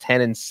them at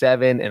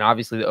 10-7, and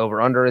obviously the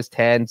over-under is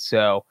 10.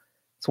 So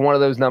it's one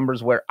of those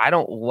numbers where I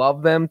don't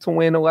love them to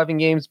win 11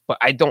 games, but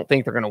I don't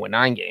think they're going to win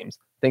 9 games.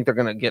 I think they're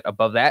going to get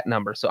above that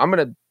number. So I'm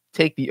going to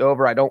take the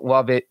over. I don't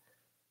love it.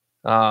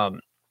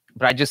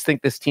 But I just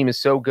think this team is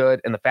so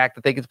good. And the fact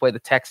that they get to play the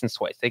Texans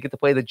twice, they get to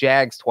play the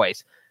Jags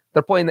twice.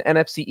 They're playing the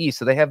NFC East.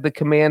 So they have the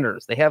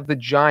Commanders. They have the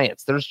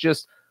Giants. There's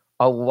just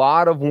a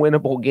lot of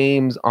winnable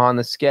games on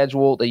the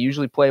schedule. They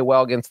usually play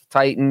well against the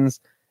Titans.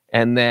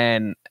 And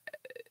then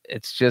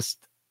it's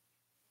just,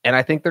 and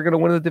I think they're going to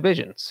win the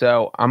division.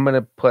 So I'm going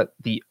to put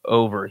the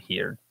over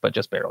here, but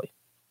just barely.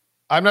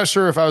 I'm not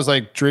sure if I was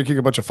like drinking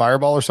a bunch of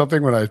Fireball or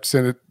something when I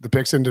sent the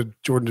picks into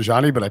Jordan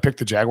Dejani, but I picked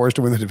the Jaguars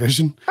to win the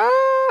division.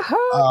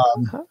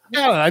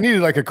 Yeah, I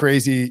needed like a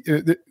crazy,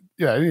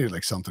 I needed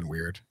like something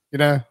weird, you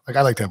know, like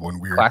I like to have one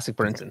weird. Classic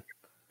Brinson.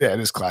 Yeah, it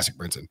is classic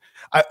Brinson.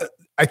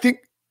 I think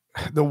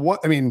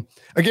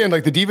again,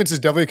 like the defense is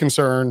definitely a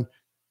concern.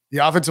 The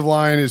offensive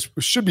line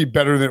should be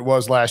better than it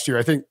was last year.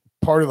 I think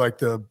part of like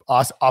the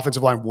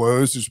offensive line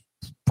woes is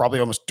probably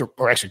almost,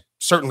 or actually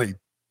certainly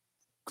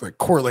like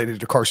correlated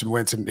to Carson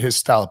Wentz and his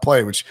style of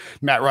play, which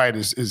Matt Ryan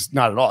is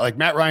not at all. Like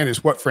Matt Ryan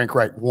is what Frank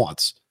Reich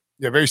wants.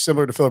 Yeah, very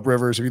similar to Phillip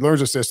Rivers. If he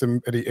learns a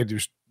system and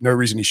there's no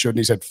reason he shouldn't,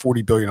 he's had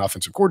 40 billion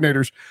offensive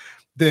coordinators,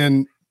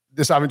 then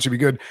this offense should be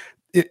good.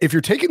 If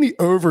you're taking the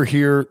over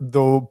here,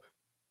 though,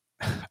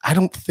 I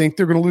don't think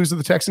they're going to lose to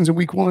the Texans in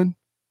week 1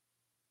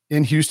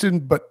 in Houston,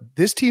 but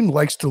this team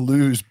likes to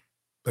lose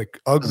like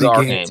ugly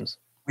games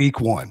week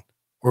 1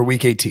 or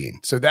week 18.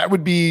 So that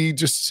would be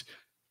just,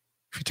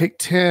 if you take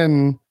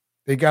 10,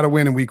 they got to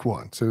win in week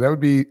 1. So that would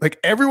be like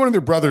every one of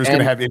their brothers is going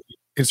to have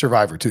in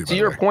Survivor too. To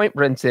your point,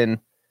 Brinson,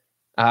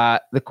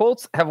 the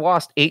Colts have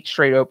lost 8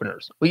 straight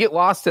openers. We get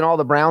lost in all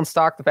the Brown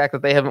stock, the fact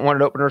that they haven't won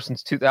an opener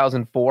since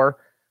 2004.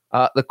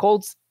 The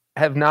Colts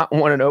have not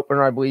won an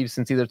opener, I believe,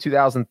 since either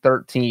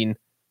 2013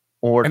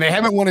 and they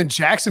haven't won in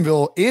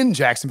Jacksonville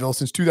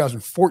since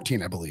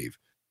 2014, I believe.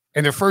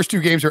 And their first 2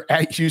 games are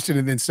at Houston,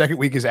 and then second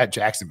week is at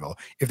Jacksonville.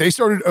 If they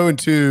started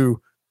 0-2,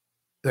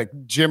 like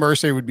Jim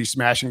Irsay would be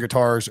smashing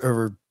guitars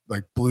over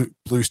like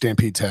Blue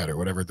Stampede's head or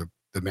whatever the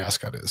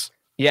mascot is.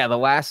 Yeah, the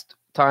last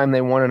time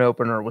they won an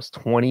opener was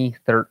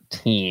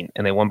 2013,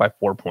 and they won by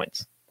 4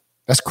 points.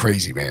 That's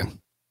crazy,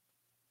 man.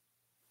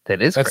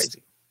 That's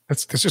crazy.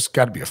 That's just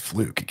got to be a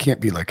fluke. It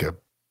can't be like a.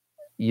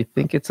 You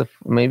think it's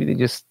maybe they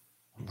just.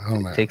 I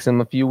don't know. Takes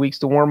them a few weeks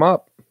to warm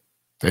up.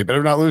 They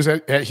better not lose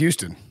at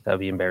Houston.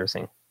 That'd be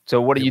embarrassing. So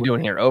what are you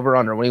doing here? Over,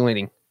 under? What are you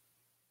leaning?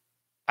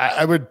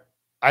 I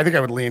think I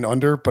would lean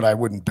under, but I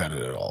wouldn't bet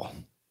it at all.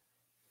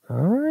 All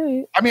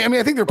right. I mean,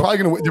 I think they're probably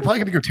going to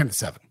go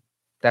 10-7.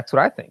 That's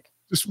what I think.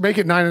 Just make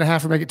it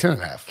 9.5 or make it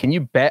 10.5. Can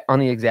you bet on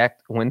the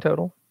exact win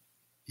total?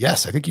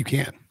 Yes, I think you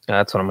can.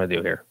 That's what I'm going to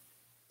do here.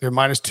 They're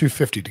minus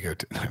 250 to go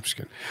to. I'm just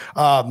kidding.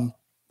 All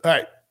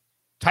right.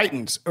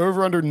 Titans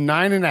over under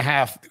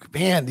 9.5.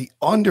 Man, the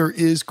under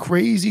is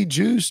crazy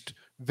juiced.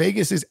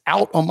 Vegas is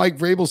out on Mike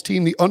Vrabel's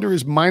team. The under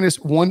is minus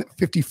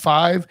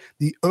 155.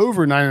 The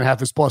over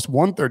 9.5 is plus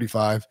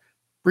 135.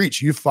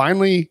 Breach, you're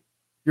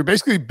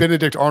basically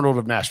Benedict Arnold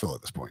of Nashville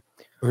at this point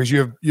because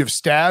you have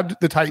stabbed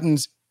the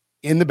Titans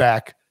in the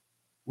back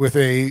with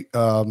a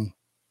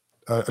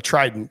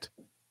trident,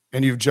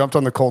 and you've jumped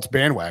on the Colts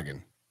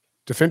bandwagon.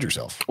 Defend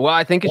yourself. Well,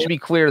 I think it should be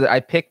clear that I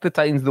picked the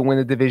Titans to win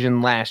the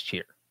division last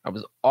year. I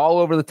was all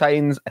over the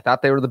Titans. I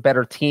thought they were the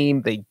better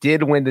team. They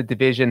did win the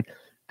division.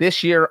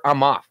 This year,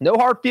 I'm off. No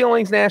hard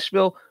feelings,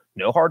 Nashville.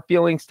 No hard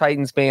feelings,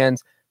 Titans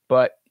fans.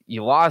 But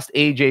you lost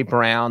A.J.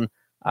 Brown.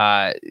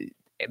 You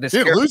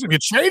didn't lose him. You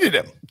traded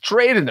him.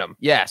 Traded him.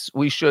 Yes,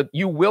 we should.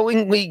 You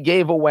willingly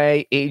gave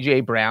away A.J.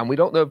 Brown. We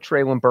don't know if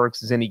Treylon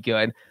Burks is any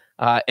good.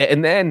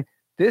 And then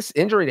this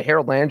injury to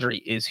Harold Landry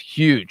is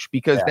huge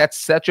because that's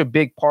such a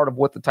big part of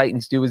what the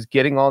Titans do is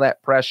getting all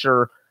that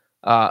pressure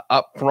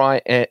up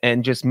front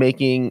and just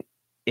making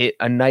it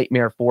a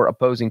nightmare for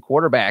opposing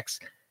quarterbacks.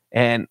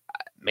 And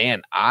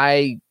man,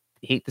 I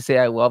hate to say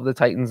I love the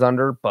Titans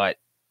under, but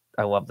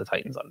I love the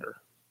Titans under.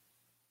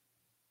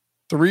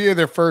 3 of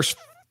their first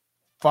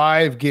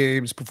 5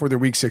 games before their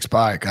week 6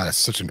 bye. God, it's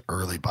such an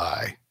early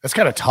bye. That's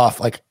kind of tough.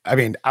 Like, I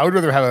mean, I would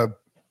rather have a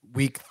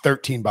week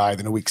 13 bye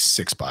than a week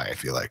 6 bye, I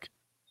feel like.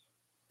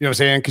 You know what I'm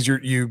saying? Because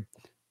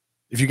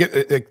if you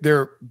get like,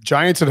 they're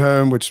Giants at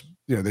home, which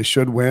they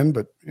should win,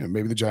 but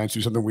maybe the Giants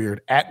do something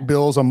weird. At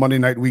Bills on Monday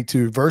night, week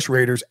 2, versus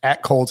Raiders,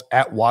 at Colts,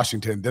 at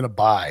Washington, then a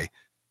bye.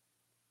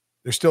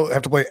 They still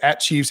have to play at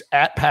Chiefs,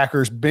 at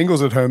Packers,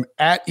 Bengals at home,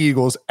 at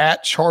Eagles,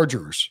 at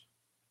Chargers.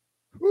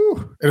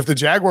 Whew. And if the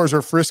Jaguars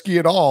are frisky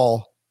at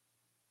all,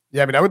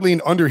 I mean, I would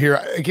lean under here.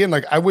 Again,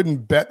 like I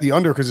wouldn't bet the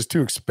under because it's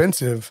too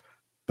expensive,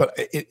 but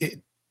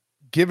it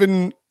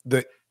given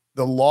the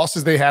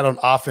losses they had on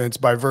offense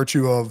by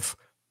virtue of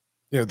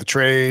the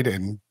trade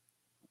and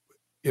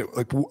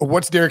like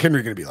what's Derrick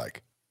Henry going to be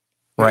like?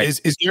 Right.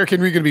 Is Derrick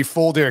Henry going to be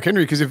full Derrick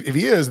Henry? Because if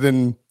he is,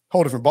 then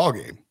whole different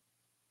ballgame.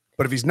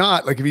 But if he's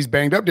not, like if he's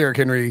banged up Derrick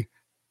Henry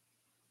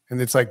and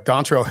it's like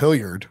Dontrell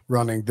Hilliard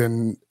running,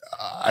 then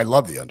I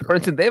love the under. For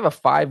instance, they have a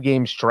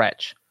 5-game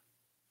stretch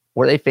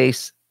where they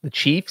face the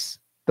Chiefs,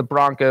 the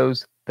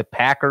Broncos, the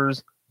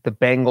Packers, the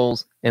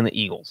Bengals, and the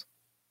Eagles.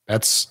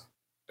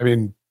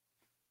 Good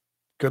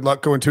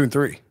luck going 2 and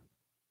 3.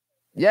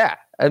 Yeah.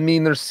 I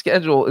mean, their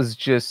schedule is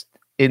just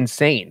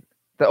insane.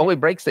 The only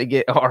breaks they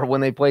get are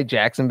when they play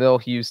Jacksonville,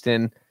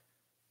 Houston,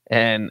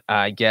 and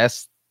I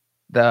guess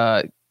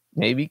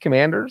maybe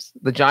Commanders.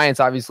 The Giants,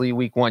 obviously,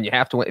 week 1, you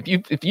have to win.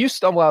 If you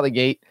stumble out of the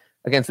gate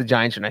against the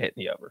Giants, you're not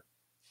hitting the over.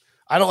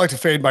 I don't like to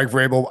fade Mike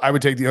Vrabel. I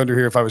would take the under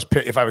here if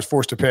I was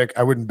forced to pick.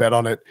 I wouldn't bet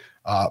on it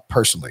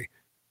personally.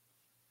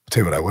 I'll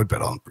tell you what I would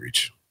bet on,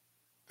 Breach.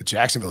 The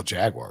Jacksonville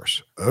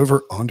Jaguars.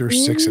 Over under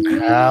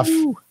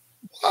 6.5.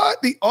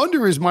 What? The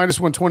under is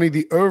 -120.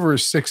 The over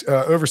is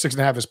over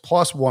 6.5 is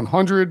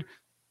 +100.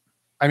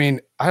 I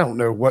mean, I don't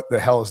know what the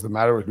hell is the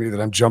matter with me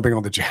that I'm jumping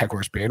on the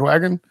Jaguars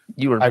bandwagon.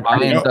 You were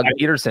buying Doug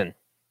Peterson.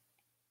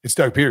 It's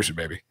Doug Peterson,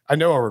 baby. I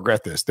know I'll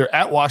regret this. They're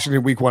at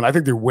Washington week 1. I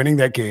think they're winning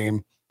that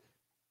game.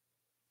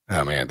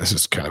 Oh, man, this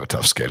is kind of a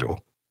tough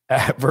schedule.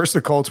 Versus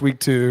the Colts week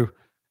 2,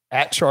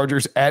 at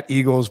Chargers, at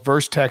Eagles,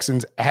 versus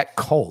Texans, at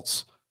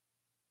Colts,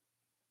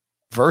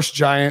 versus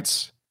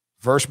Giants,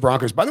 versus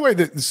Broncos. By the way,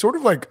 the sort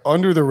of like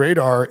under the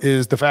radar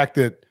is the fact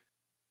that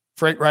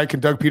Frank Reich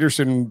and Doug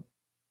Peterson,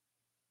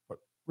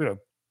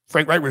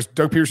 Frank Reich was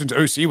Doug Peterson's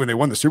OC when they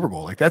won the Super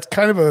Bowl. Like that's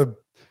kind of a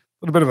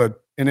little bit of an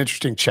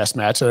interesting chess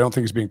match that I don't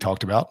think is being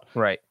talked about.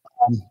 Right.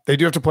 They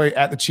do have to play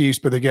at the Chiefs,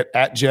 but they get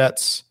at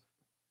Jets,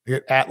 they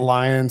get at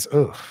Lions.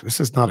 Oh, this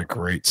is not a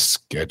great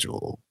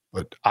schedule,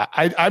 but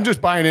I'm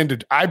just buying into.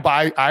 I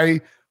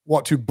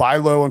want to buy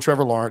low on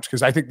Trevor Lawrence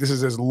because I think this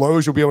is as low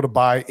as you'll be able to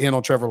buy in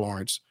on Trevor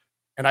Lawrence,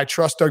 and I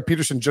trust Doug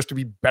Peterson just to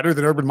be better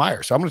than Urban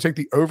Meyer. So I'm going to take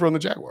the over on the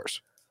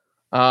Jaguars.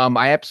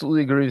 I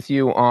absolutely agree with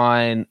you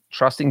on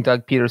trusting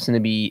Doug Peterson to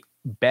be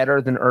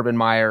better than Urban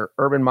Meyer.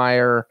 Urban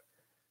Meyer.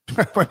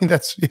 I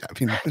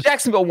mean,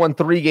 Jacksonville won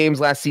 3 games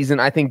last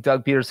season. I think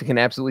Doug Peterson can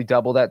absolutely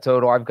double that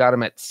total. I've got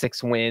him at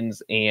 6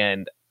 wins.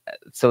 And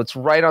so it's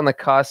right on the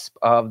cusp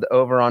of the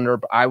over under,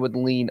 but I would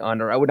lean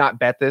under. I would not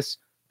bet this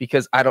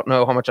because I don't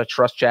know how much I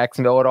trust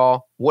Jacksonville at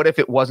all. What if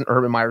it wasn't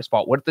Urban Meyer's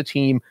fault? What if the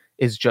team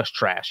is just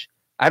trash?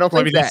 I don't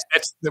think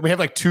that's we have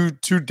like two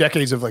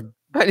decades of like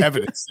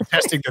evidence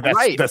testing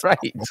that's right.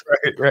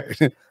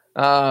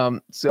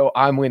 So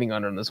I'm leaning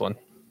under in this one.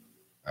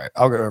 All right,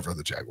 I'll go over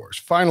the Jaguars.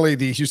 Finally,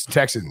 the Houston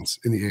Texans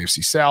in the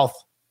AFC South.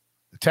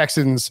 The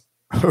Texans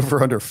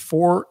over under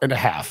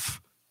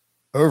 4.5,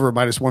 over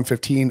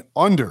 -115,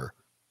 under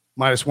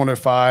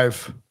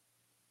 -105.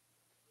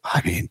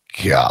 I mean,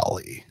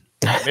 golly,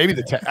 maybe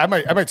I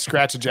might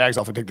scratch the Jags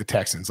off and take the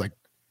Texans. Like,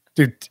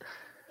 dude,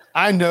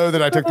 I know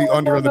that I took the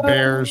under on the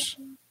Bears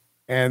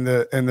and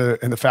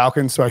the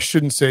Falcons, so I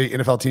shouldn't say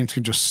NFL teams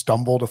can just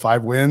stumble to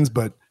 5 wins,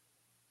 but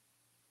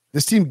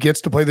this team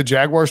gets to play the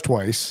Jaguars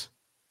twice.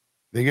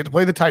 They get to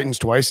play the Titans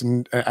twice,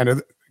 and I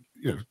know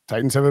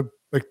Titans have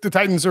the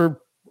Titans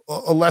are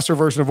a lesser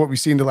version of what we've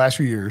seen the last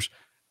few years.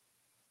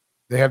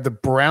 They have the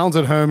Browns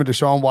at home, and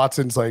Deshaun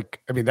Watson's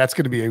that's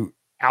going to be an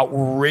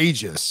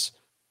outrageous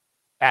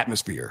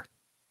atmosphere.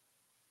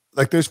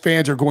 Like those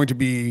fans are going to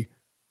be,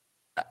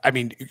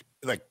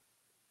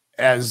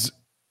 as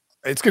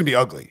it's going to be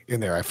ugly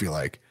in there. I feel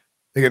like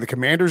they get the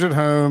Commanders at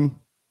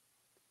home.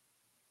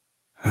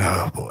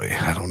 Oh boy,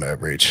 I don't know,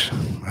 Breach.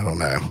 I don't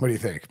know. What do you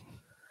think?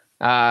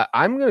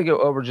 I'm going to go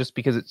over just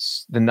because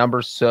it's the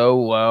number's so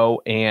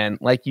low. And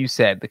like you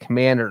said, the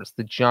Commanders,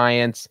 the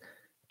Giants,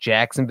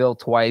 Jacksonville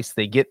twice,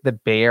 they get the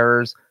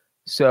Bears.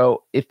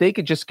 So if they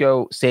could just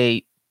go,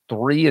 say,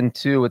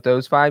 3-2 at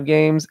those 5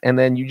 games, and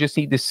then you just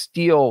need to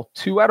steal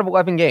 2 out of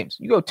 11 games.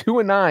 You go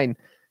 2-9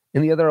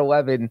 in the other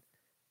 11.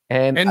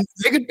 And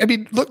they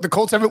could, look, the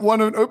Colts haven't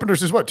won an opener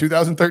since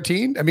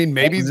 2013? I mean,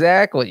 maybe.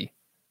 Exactly.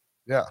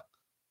 Yeah.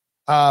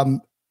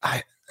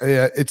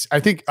 I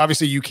think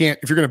obviously you can't,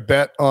 if you're going to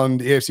bet on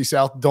the AFC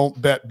South,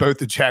 don't bet both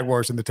the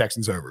Jaguars and the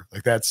Texans over.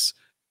 Like that's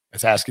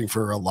asking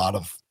for a lot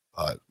of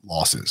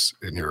losses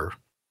in your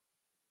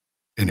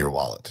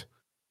wallet.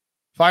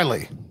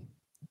 Finally,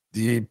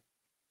 the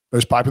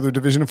most popular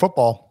division in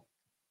football,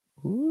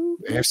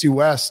 AFC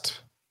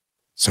West.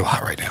 So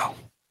hot right now,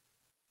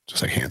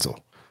 just like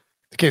Hansel.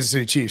 The Kansas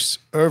City Chiefs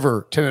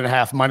over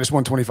 10.5 minus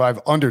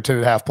 125, under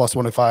 10.5 plus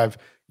 105.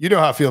 You know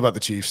how I feel about the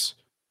Chiefs.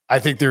 I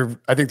think they're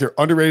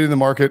underrated in the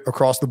market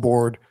across the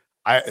board.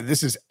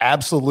 This is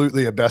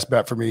absolutely a best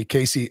bet for me.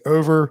 KC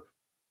over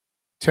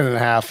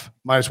 10.5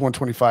 minus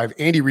 125.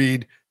 Andy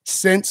Reid,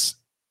 since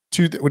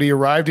when he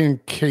arrived in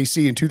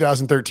KC in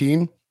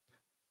 2013,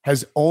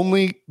 has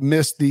only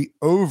missed the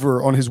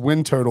over on his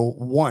win total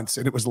once,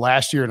 and it was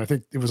last year, and I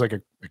think it was like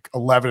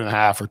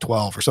 11.5 or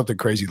 12 or something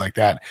crazy like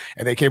that.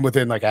 And they came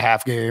within like a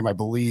half game, I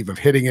believe, of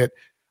hitting it.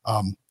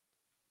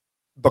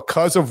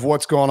 Because of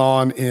what's going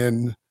on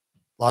in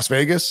Las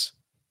Vegas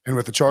and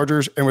with the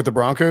Chargers and with the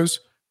Broncos,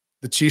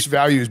 the Chiefs'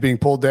 value is being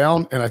pulled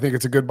down, and I think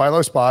it's a good buy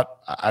low spot.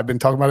 I've been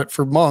talking about it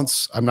for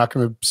months. I'm not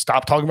going to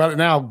stop talking about it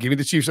now. Give me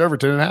the Chiefs over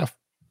 10.5.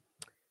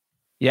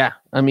 Yeah,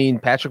 I mean,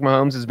 Patrick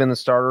Mahomes has been the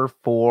starter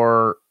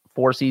for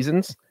 4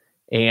 seasons,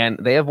 and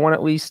they have won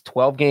at least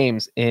 12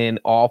 games in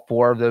all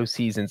 4 of those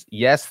seasons.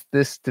 Yes,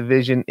 this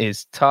division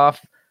is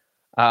tough,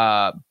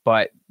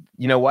 but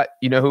you know what?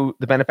 You know who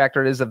the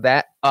benefactor is of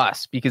that?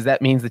 Us, because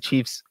that means the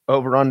Chiefs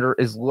over-under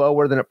is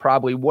lower than it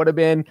probably would have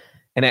been.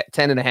 And at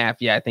 10.5,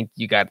 yeah, I think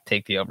you got to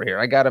take the over here.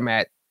 I got them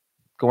at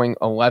going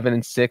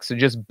 11-6, so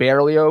just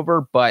barely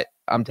over, but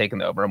I'm taking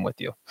the over. I'm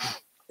with you.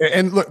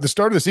 And look, the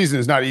start of the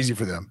season is not easy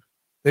for them.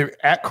 They're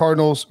at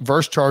Cardinals,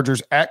 versus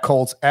Chargers, at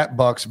Colts, at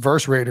Bucks,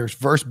 versus Raiders,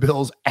 versus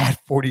Bills, at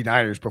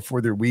 49ers before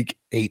their week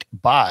 8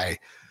 bye.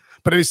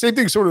 But it's the same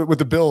thing sort of with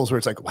the Bills, where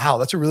it's like, wow,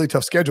 that's a really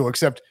tough schedule,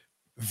 except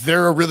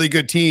they're a really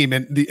good team,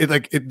 and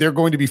they're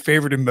going to be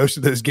favored in most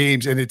of those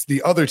games, and it's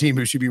the other team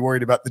who should be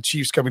worried about the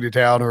Chiefs coming to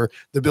town or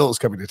the Bills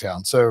coming to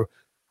town. So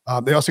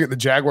they also get the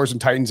Jaguars and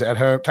Titans at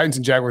home, Titans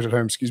and Jaguars at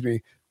home,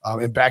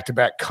 and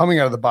back-to-back coming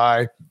out of the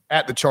bye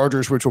at the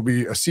Chargers, which will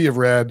be a sea of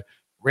red.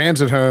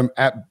 Rams at home.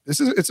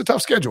 It's a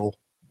tough schedule,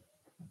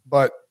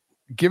 but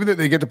given that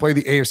they get to play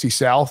the AFC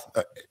South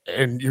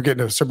and you're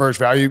getting a submerged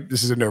value,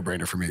 this is a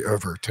no-brainer for me.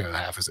 Over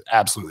 10.5 is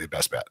absolutely the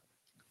best bet.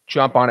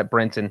 Jump on it,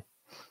 Brenton.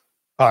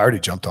 I already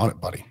jumped on it,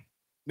 buddy.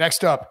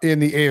 Next up in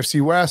the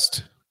AFC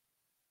West,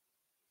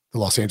 the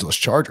Los Angeles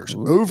Chargers.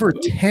 Over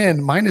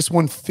 10 minus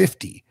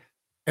 150.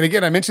 And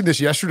again, I mentioned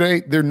this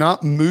yesterday. They're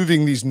not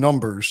moving these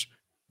numbers.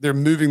 They're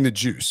moving the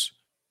juice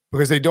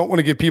because they don't want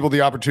to give people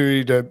the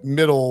opportunity to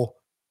middle.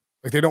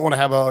 Like they don't want to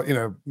have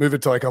move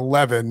it to like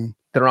 11.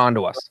 They're on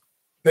to us.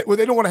 They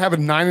don't want to have a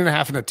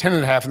 9.5 and a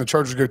 10.5 and the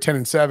Chargers go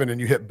 10-7 and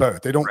you hit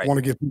both. They don't want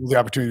to give people the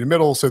opportunity to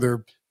middle. So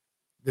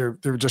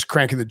they're just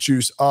cranking the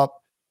juice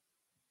up.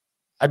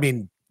 I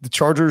mean, the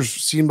Chargers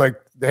seem like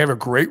they have a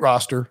great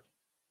roster.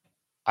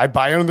 I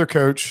buy on their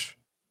coach.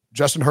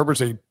 Justin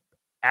Herbert's a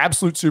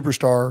absolute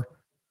superstar,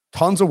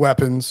 tons of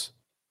weapons.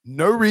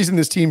 No reason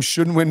this team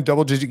shouldn't win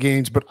double-digit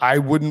games, but I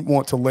wouldn't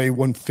want to lay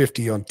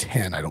 150 on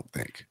 10, I don't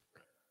think.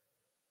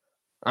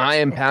 I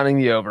am pounding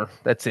the over.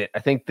 That's it. I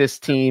think this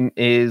team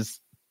is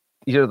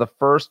either the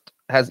first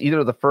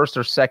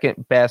or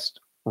second best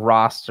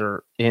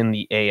roster in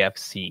the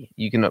AFC.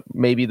 You can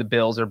maybe the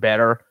Bills are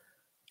better.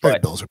 But, the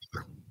Bills are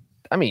better.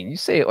 I mean, you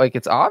say it like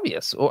it's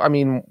obvious. Well, I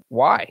mean,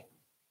 why?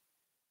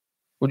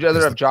 Would you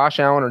rather have Josh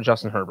Allen or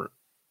Justin Herbert?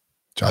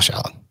 Josh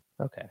Allen.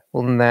 Okay.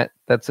 Well, then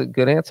that's a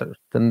good answer.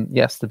 Then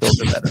yes, the Bills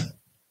are better.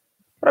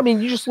 But I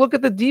mean, you just look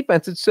at the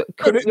defense. It's a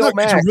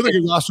really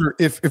good roster.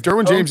 If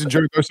Derwin James and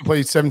Joey Bosa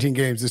play 17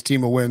 games, this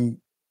team will win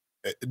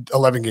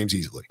 11 games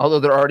easily.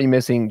 Although they're already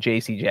missing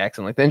J.C.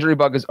 Jackson. Like the injury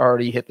bug has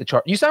already hit the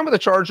chart. You sign with the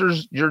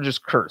Chargers, you're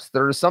just cursed.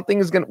 There is something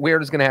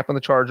weird is going to happen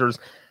with the Chargers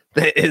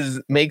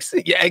that makes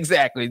it. Yeah,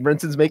 exactly.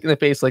 Brinson's making the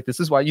face like this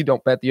is why you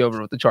don't bet the over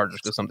with the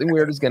Chargers because something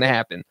weird is going to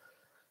happen.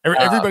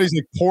 Everybody's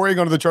like pouring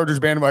onto the Chargers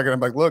bandwagon. I'm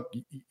like, look,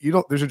 you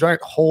don't. There's a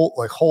giant hole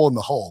in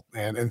the hull,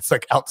 man, and it's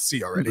like out to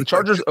sea already. The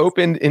Chargers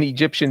opened an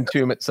Egyptian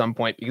tomb at some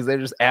point because they're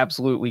just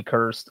absolutely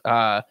cursed.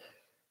 Yeah,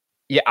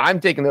 I'm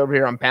taking the over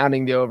here. I'm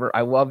pounding the over.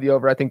 I love the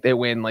over. I think they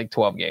win like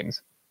 12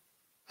 games.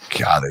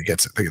 God, they get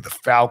the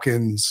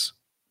Falcons,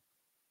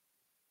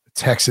 the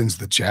Texans,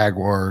 the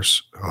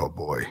Jaguars. Oh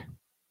boy,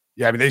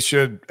 yeah. I mean, they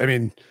should. I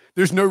mean,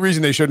 there's no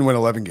reason they shouldn't win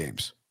 11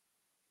 games,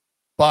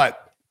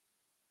 but.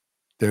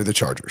 They're the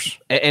Chargers.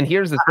 And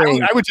here's the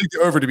thing. I would take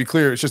the over, to be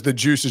clear. It's just the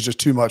juice is just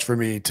too much for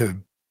me to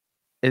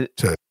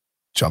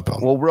jump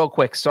on. Well, real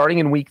quick, starting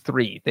in week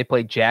 3, they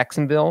played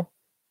Jacksonville,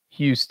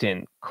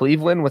 Houston,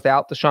 Cleveland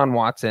without Deshaun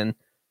Watson,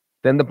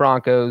 then the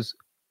Broncos,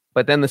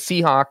 but then the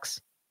Seahawks,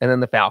 and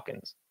then the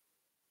Falcons.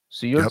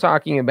 So you're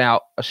talking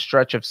about a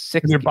stretch of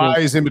 6 and their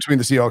buys in between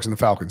the Seahawks and the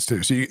Falcons,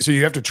 too. So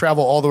you have to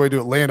travel all the way to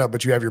Atlanta,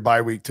 but you have your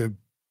bye week to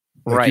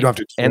right. You don't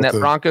have to and that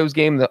Broncos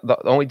game, the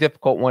only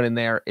difficult one in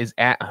there is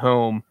at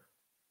home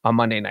on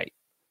Monday night.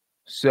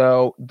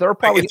 So they're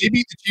probably, if they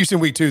beat the Chiefs in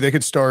week 2, they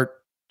could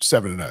start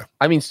 7-0.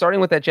 I mean, starting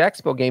with that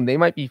Jacksonville game, they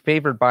might be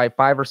favored by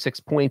 5 or 6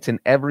 points in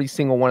every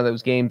single one of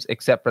those games,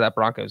 except for that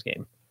Broncos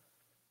game.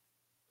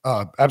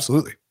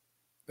 Absolutely.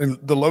 And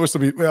the lowest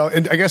will be,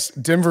 and I guess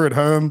Denver at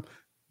home,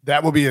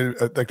 that will be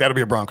that'll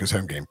be a Broncos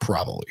home game,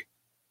 probably.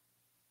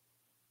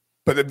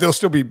 but they'll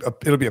still be,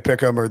 it'll be a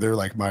pick 'em or they're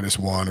like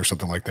 -1 or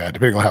something like that,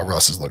 depending on how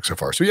Russ has looked so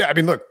far. So yeah, I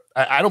mean, look,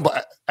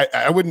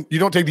 I wouldn't, you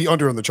don't take the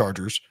under on the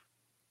Chargers.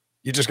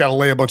 You just got to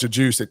lay a bunch of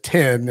juice at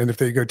 10. And if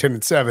they go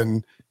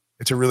 10-7,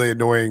 it's a really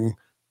annoying,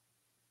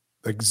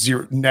 like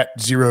net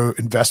zero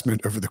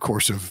investment over the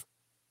course of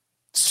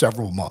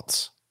several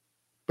months.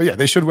 But yeah,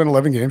 they should win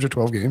 11 games or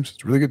 12 games.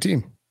 It's a really good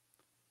team.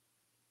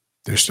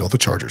 They're still the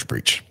Chargers,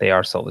 Breach. They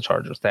are still the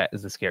Chargers. That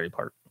is the scary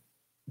part.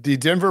 The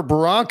Denver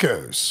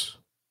Broncos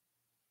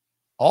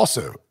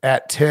also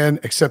at 10,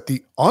 except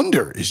the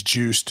under is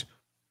juiced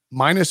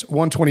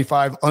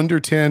 -125, under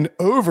 10,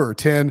 over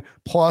 10,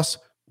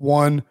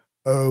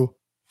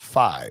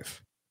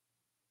 +105.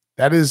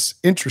 That is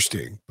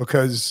interesting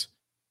because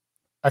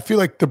I feel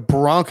like the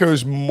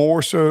Broncos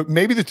more so,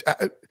 maybe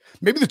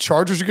the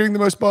Chargers are getting the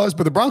most buzz,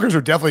 but the Broncos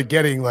are definitely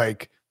getting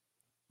like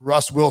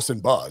Russ Wilson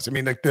buzz. I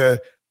mean, like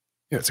it's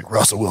like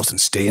Russell Wilson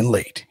staying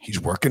late.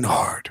 He's working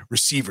hard.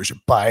 Receivers are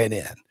buying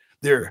in.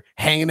 They're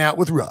hanging out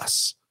with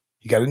Russ.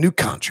 He got a new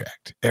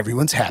contract.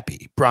 Everyone's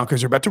happy.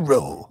 Broncos are about to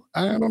roll.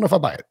 I don't know if I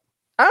buy it.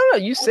 I don't know.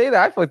 You say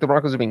that. I feel like the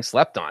Broncos are being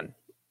slept on.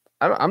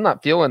 I'm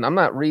not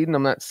reading.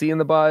 I'm not seeing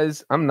the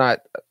buzz. I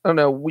don't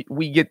know.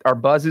 We get our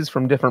buzzes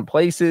from different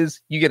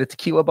places. You get a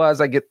tequila buzz.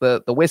 I get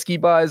the whiskey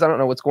buzz. I don't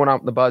know what's going on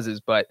with the buzzes,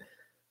 but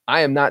I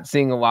am not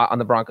seeing a lot on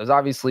the Broncos.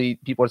 Obviously,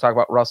 people are talking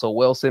about Russell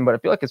Wilson, but I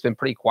feel like it's been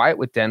pretty quiet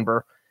with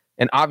Denver.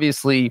 And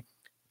obviously,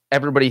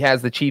 everybody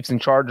has the Chiefs and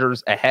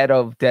Chargers ahead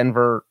of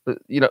Denver.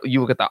 You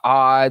look at the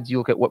odds, you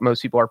look at what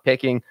most people are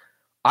picking.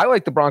 I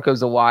like the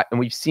Broncos a lot, and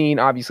we've seen,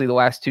 obviously, the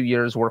last 2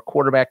 years where a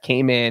quarterback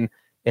came in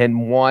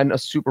and won a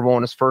Super Bowl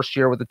in his first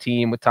year with the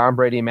team with Tom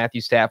Brady and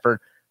Matthew Stafford.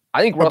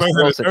 I think Russell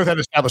Wilson... Both had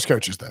established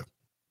coaches, though.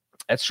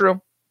 That's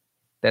true.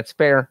 That's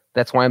fair.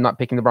 That's why I'm not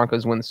picking the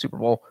Broncos to win the Super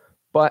Bowl.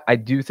 But I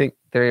do think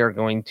they are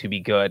going to be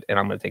good, and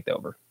I'm going to take the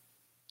over.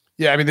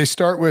 Yeah, I mean, they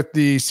start with at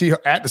the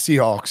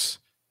Seahawks.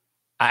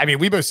 I mean,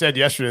 we both said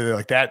yesterday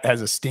like that has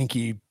a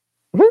stinky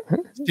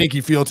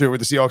feel to it where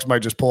the Seahawks might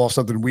just pull off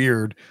something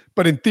weird.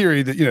 But in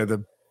theory,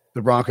 the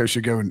Broncos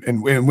should go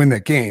and win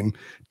that game.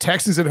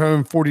 Texans at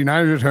home,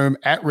 49ers at home,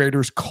 at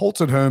Raiders,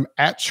 Colts at home,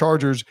 at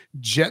Chargers,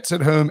 Jets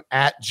at home,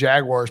 at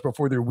Jaguars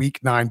before their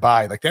Week 9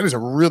 bye. Like that is a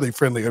really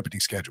friendly opening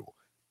schedule.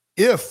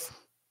 If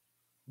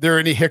there are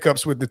any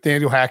hiccups with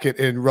Nathaniel Hackett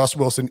and Russ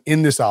Wilson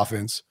in this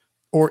offense,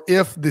 or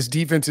if this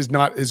defense is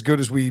not as good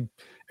as we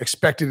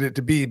expected it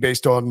to be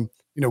based on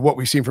what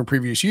we've seen from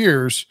previous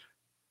years,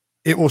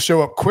 it will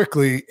show up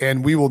quickly,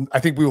 and I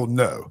think we will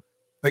know.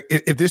 Like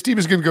if this team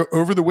is going to go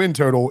over the win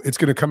total, it's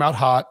going to come out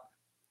hot,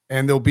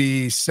 and they'll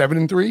be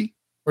 7-2,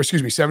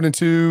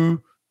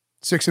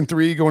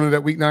 6-3 going into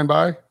that Week 9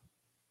 bye.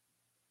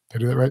 Did I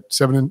do that right?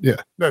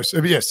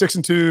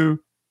 6-2,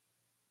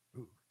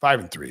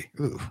 5-3.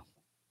 Ooh.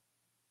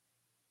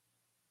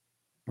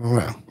 I don't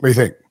know. What do you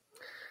think?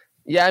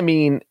 Yeah, I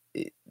mean,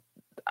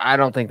 I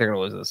don't think they're going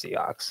to lose to the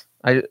Seahawks.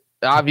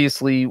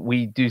 Obviously,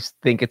 we do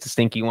think it's a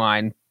stinky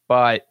line,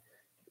 but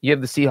you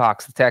have the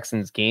Seahawks, the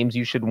Texans, games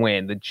you should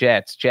win. The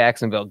Jets,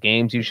 Jacksonville,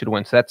 games you should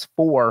win. So that's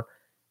 4.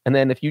 And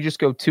then if you just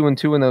go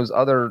 2-2 in those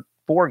other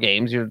 4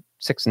 games, you're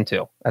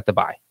 6-2 at the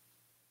bye.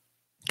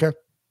 Okay.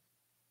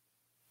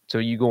 So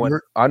you going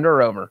under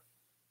or over?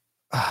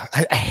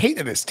 I hate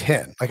that it's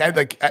 10.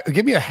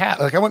 Give me a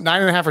half. Like I want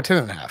 9.5 or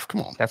 10.5.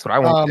 Come on. That's what I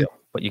want to do,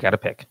 but you got to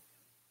pick.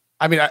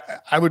 I mean,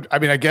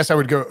 I guess I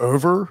would go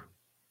over.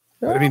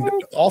 But I mean,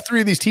 all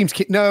 3 of these teams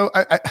can't. No,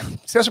 see,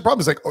 that's the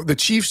problem. Is like the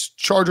Chiefs,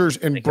 Chargers,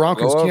 and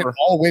Broncos can't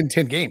all win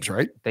 10 games,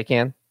 right? They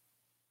can.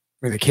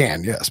 I mean, they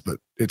can, yes, but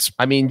it's.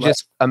 I mean,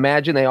 just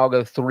imagine they all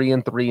go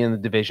 3-3 in the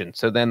division.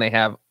 So then they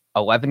have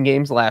 11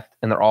 games left,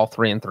 and they're all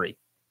 3-3.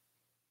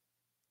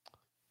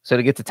 So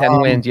to get to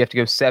 10 wins, you have to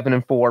go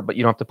 7-4, but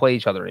you don't have to play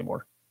each other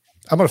anymore.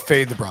 I'm going to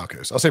fade the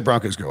Broncos. I'll say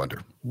Broncos go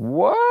under.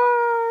 What?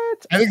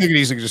 I think they could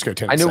easily just go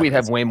 10. I knew we'd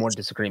have way more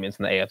disagreements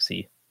in the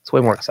AFC. It's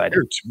way more exciting.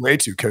 They're way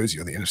too cozy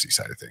on the NFC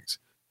side of things.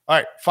 All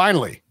right,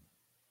 finally,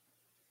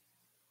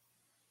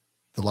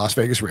 the Las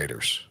Vegas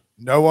Raiders.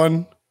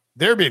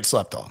 They're being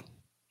slept on.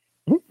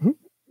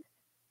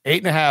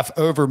 8.5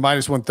 over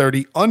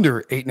 -130,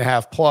 under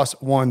 8.5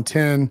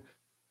 +110.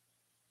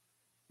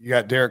 You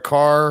got Derek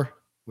Carr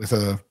with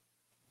a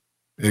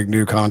big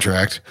new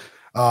contract.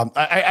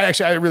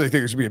 I really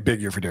think it's going to be a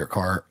big year for Derek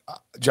Carr.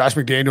 Josh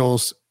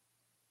McDaniels,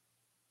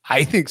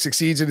 I think,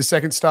 succeeds in his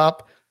second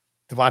stop.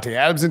 Devontae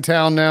Adams in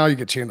town now. You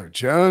get Chandler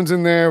Jones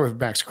in there with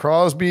Max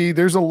Crosby.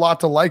 There's a lot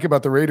to like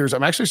about the Raiders.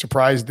 I'm actually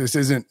surprised this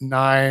isn't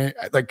 9.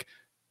 Like,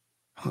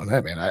 I don't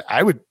know, man.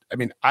 I would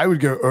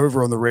go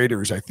over on the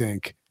Raiders, I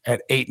think,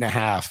 at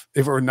 8.5.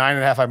 If it were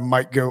 9.5, I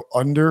might go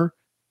under.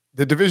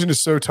 The division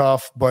is so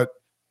tough, but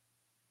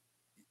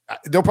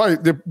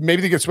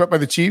maybe they get swept by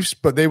the Chiefs,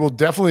 but they will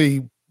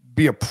definitely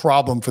be a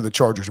problem for the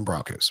Chargers and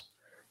Broncos.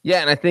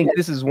 Yeah, and I think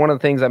this is one of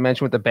the things I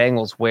mentioned with the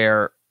Bengals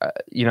where,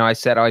 I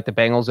said I like the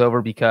Bengals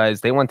over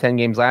because they won 10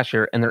 games last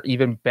year, and they're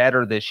even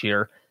better this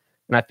year.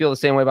 And I feel the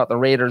same way about the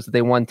Raiders, that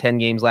they won 10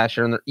 games last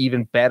year, and they're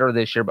even better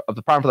this year. But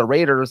the problem for the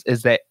Raiders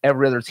is that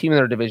every other team in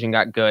their division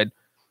got good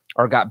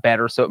or got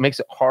better, so it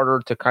makes it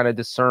harder to kind of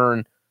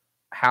discern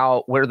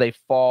where they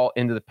fall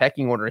into the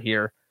pecking order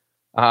here.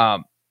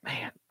 Man,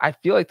 I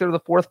feel like they're the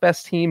fourth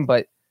best team,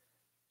 but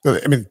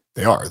I mean,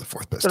 they are the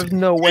fourth best there's team.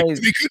 no way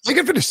They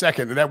could finish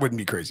second, and that wouldn't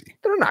be crazy.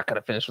 They're not going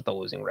to finish with a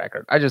losing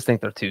record. I just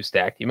think they're too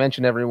stacked. You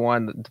mentioned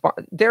everyone.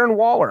 Darren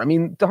Waller. I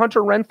mean,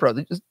 DeHunter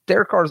Renfro.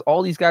 Derek Carr's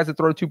all these guys to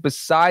throw to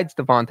besides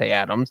Devontae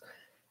Adams.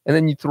 And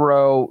then you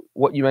throw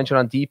what you mentioned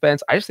on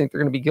defense. I just think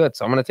they're going to be good.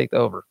 So I'm going to take the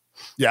over.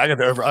 Yeah, I got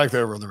the over. I like the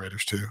over on the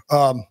Raiders too.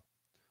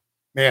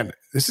 Man,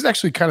 this is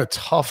actually kind of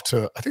tough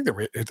to. I think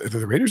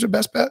the Raiders are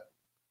best bet.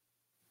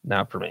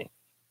 Not for me.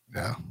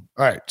 Yeah.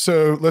 All right.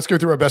 So let's go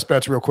through our best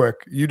bets real quick.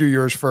 You do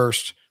yours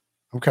first.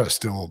 I'm kind of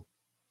still.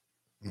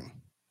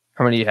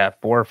 How many do you have?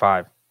 4 or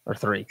 5 or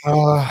 3?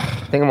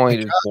 I think I'm only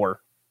doing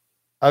 4.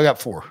 I got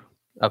 4.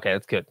 Okay,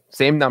 that's good.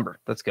 Same number.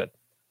 That's good.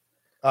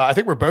 I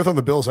think we're both on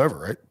the Bills over,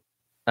 right?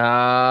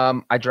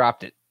 I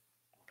dropped it.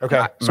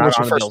 Okay. So not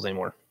on the Bills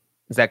anymore.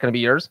 Is that going to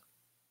be yours?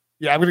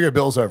 Yeah, I'm going to go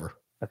Bills over.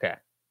 Okay.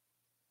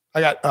 I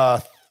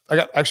got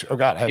actually. Oh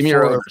God, I have give me 4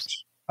 your overs.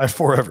 overs. I have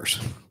 4 overs.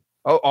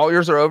 Oh, all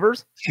yours are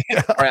overs?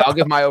 Yeah. All right, I'll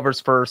give my overs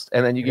first,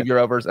 and then you give your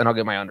overs, and I'll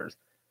give my unders.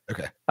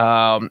 Okay.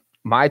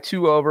 My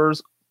 2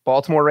 overs,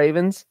 Baltimore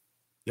Ravens.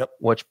 Yep.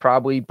 Which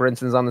probably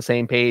Brinson's on the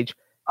same page.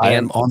 I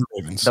am on the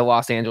Ravens. The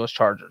Los Angeles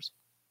Chargers.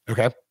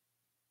 Okay.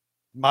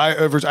 My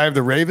overs, I have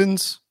the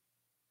Ravens.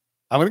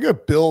 I'm going to go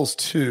Bills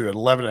 2 at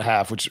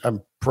 11.5, which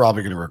I'm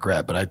probably going to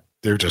regret, but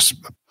they're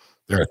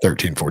a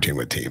 13, 14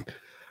 win team.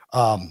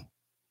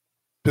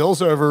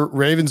 Bills over,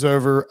 Ravens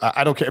over.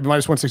 I don't care.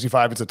 Minus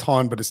 165. It's a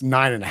ton, but it's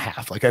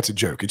 9.5. Like that's a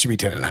joke. It should be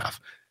 10.5.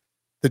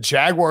 The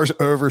Jaguars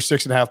over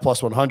 6.5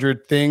 plus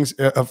 100. Things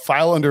a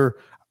file under.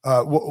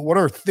 What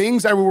are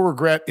things I will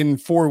regret in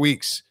 4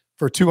 weeks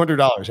for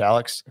 $200,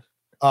 Alex?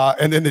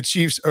 And then the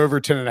Chiefs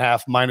over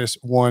 10.5 minus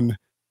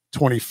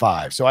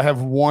 125. So I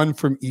have one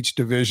from each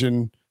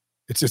division.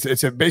 It's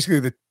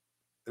basically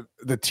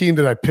the team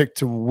that I picked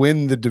to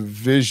win the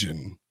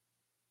division.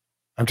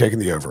 I'm taking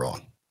the over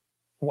on.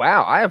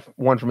 Wow, I have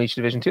one from each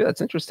division too. That's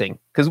interesting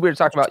because we were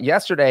talking about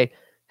yesterday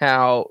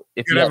how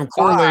if you have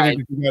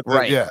correlated,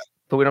 right? Yeah,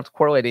 but we don't have to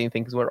correlate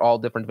anything because we're all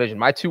different division.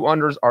 My 2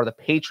 unders are the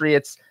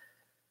Patriots.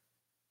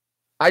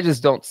 I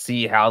just don't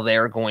see how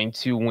they're going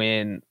to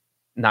win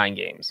 9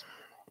 games.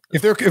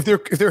 If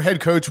their head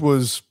coach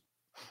was,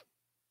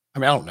 I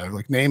mean, I don't know,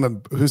 like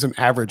name who's an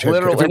average head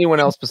literally coach. Anyone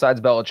else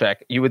besides Belichick,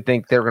 you would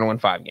think they're going to win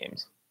 5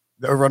 games.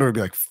 The over-under would be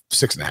like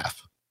 6.5.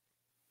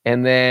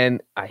 And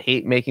then I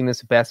hate making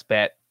this best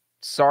bet.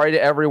 Sorry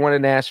to everyone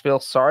in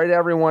Nashville. Sorry to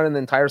everyone in the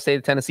entire state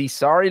of Tennessee.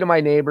 Sorry to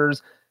my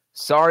neighbors.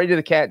 Sorry to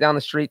the cat down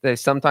the street that I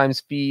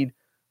sometimes feed.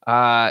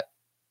 But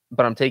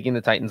I'm taking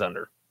the Titans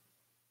under.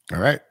 All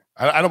right.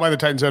 I don't mind the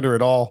Titans under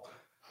at all.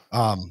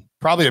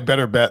 Probably a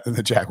better bet than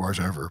the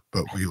Jaguars over,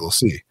 but we will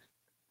see.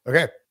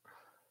 Okay.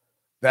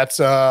 That's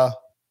it.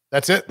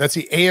 That's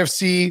the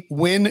AFC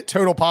Win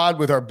Total Pod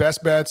with our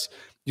best bets.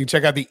 You can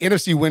check out the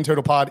NFC Win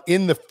Total Pod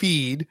in the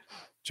feed.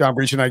 John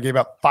Breach and I gave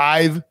out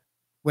 5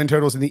 win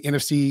totals in the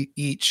NFC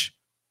each.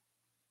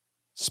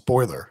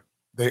 Spoiler,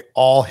 they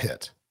all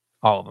hit.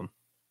 All of them.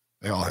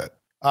 They all hit.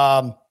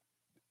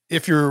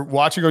 If you're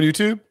watching on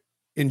YouTube,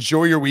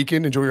 enjoy your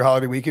weekend. Enjoy your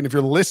holiday weekend. If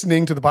you're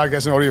listening to the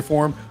podcast in audio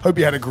form, hope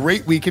you had a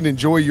great weekend.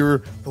 Enjoy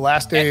the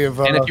last day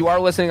of... and if you are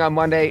listening on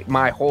Monday,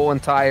 my whole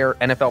entire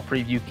NFL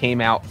preview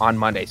came out on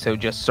Monday, so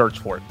just search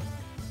for it.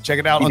 Check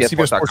it out on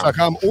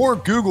CBSSports.com or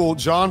Google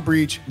John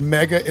Breach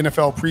Mega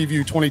NFL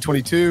Preview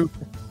 2022.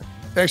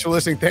 Thanks for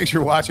listening. Thanks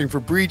for watching. For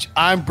Breach,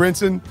 I'm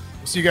Brinson.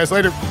 See you guys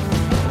later.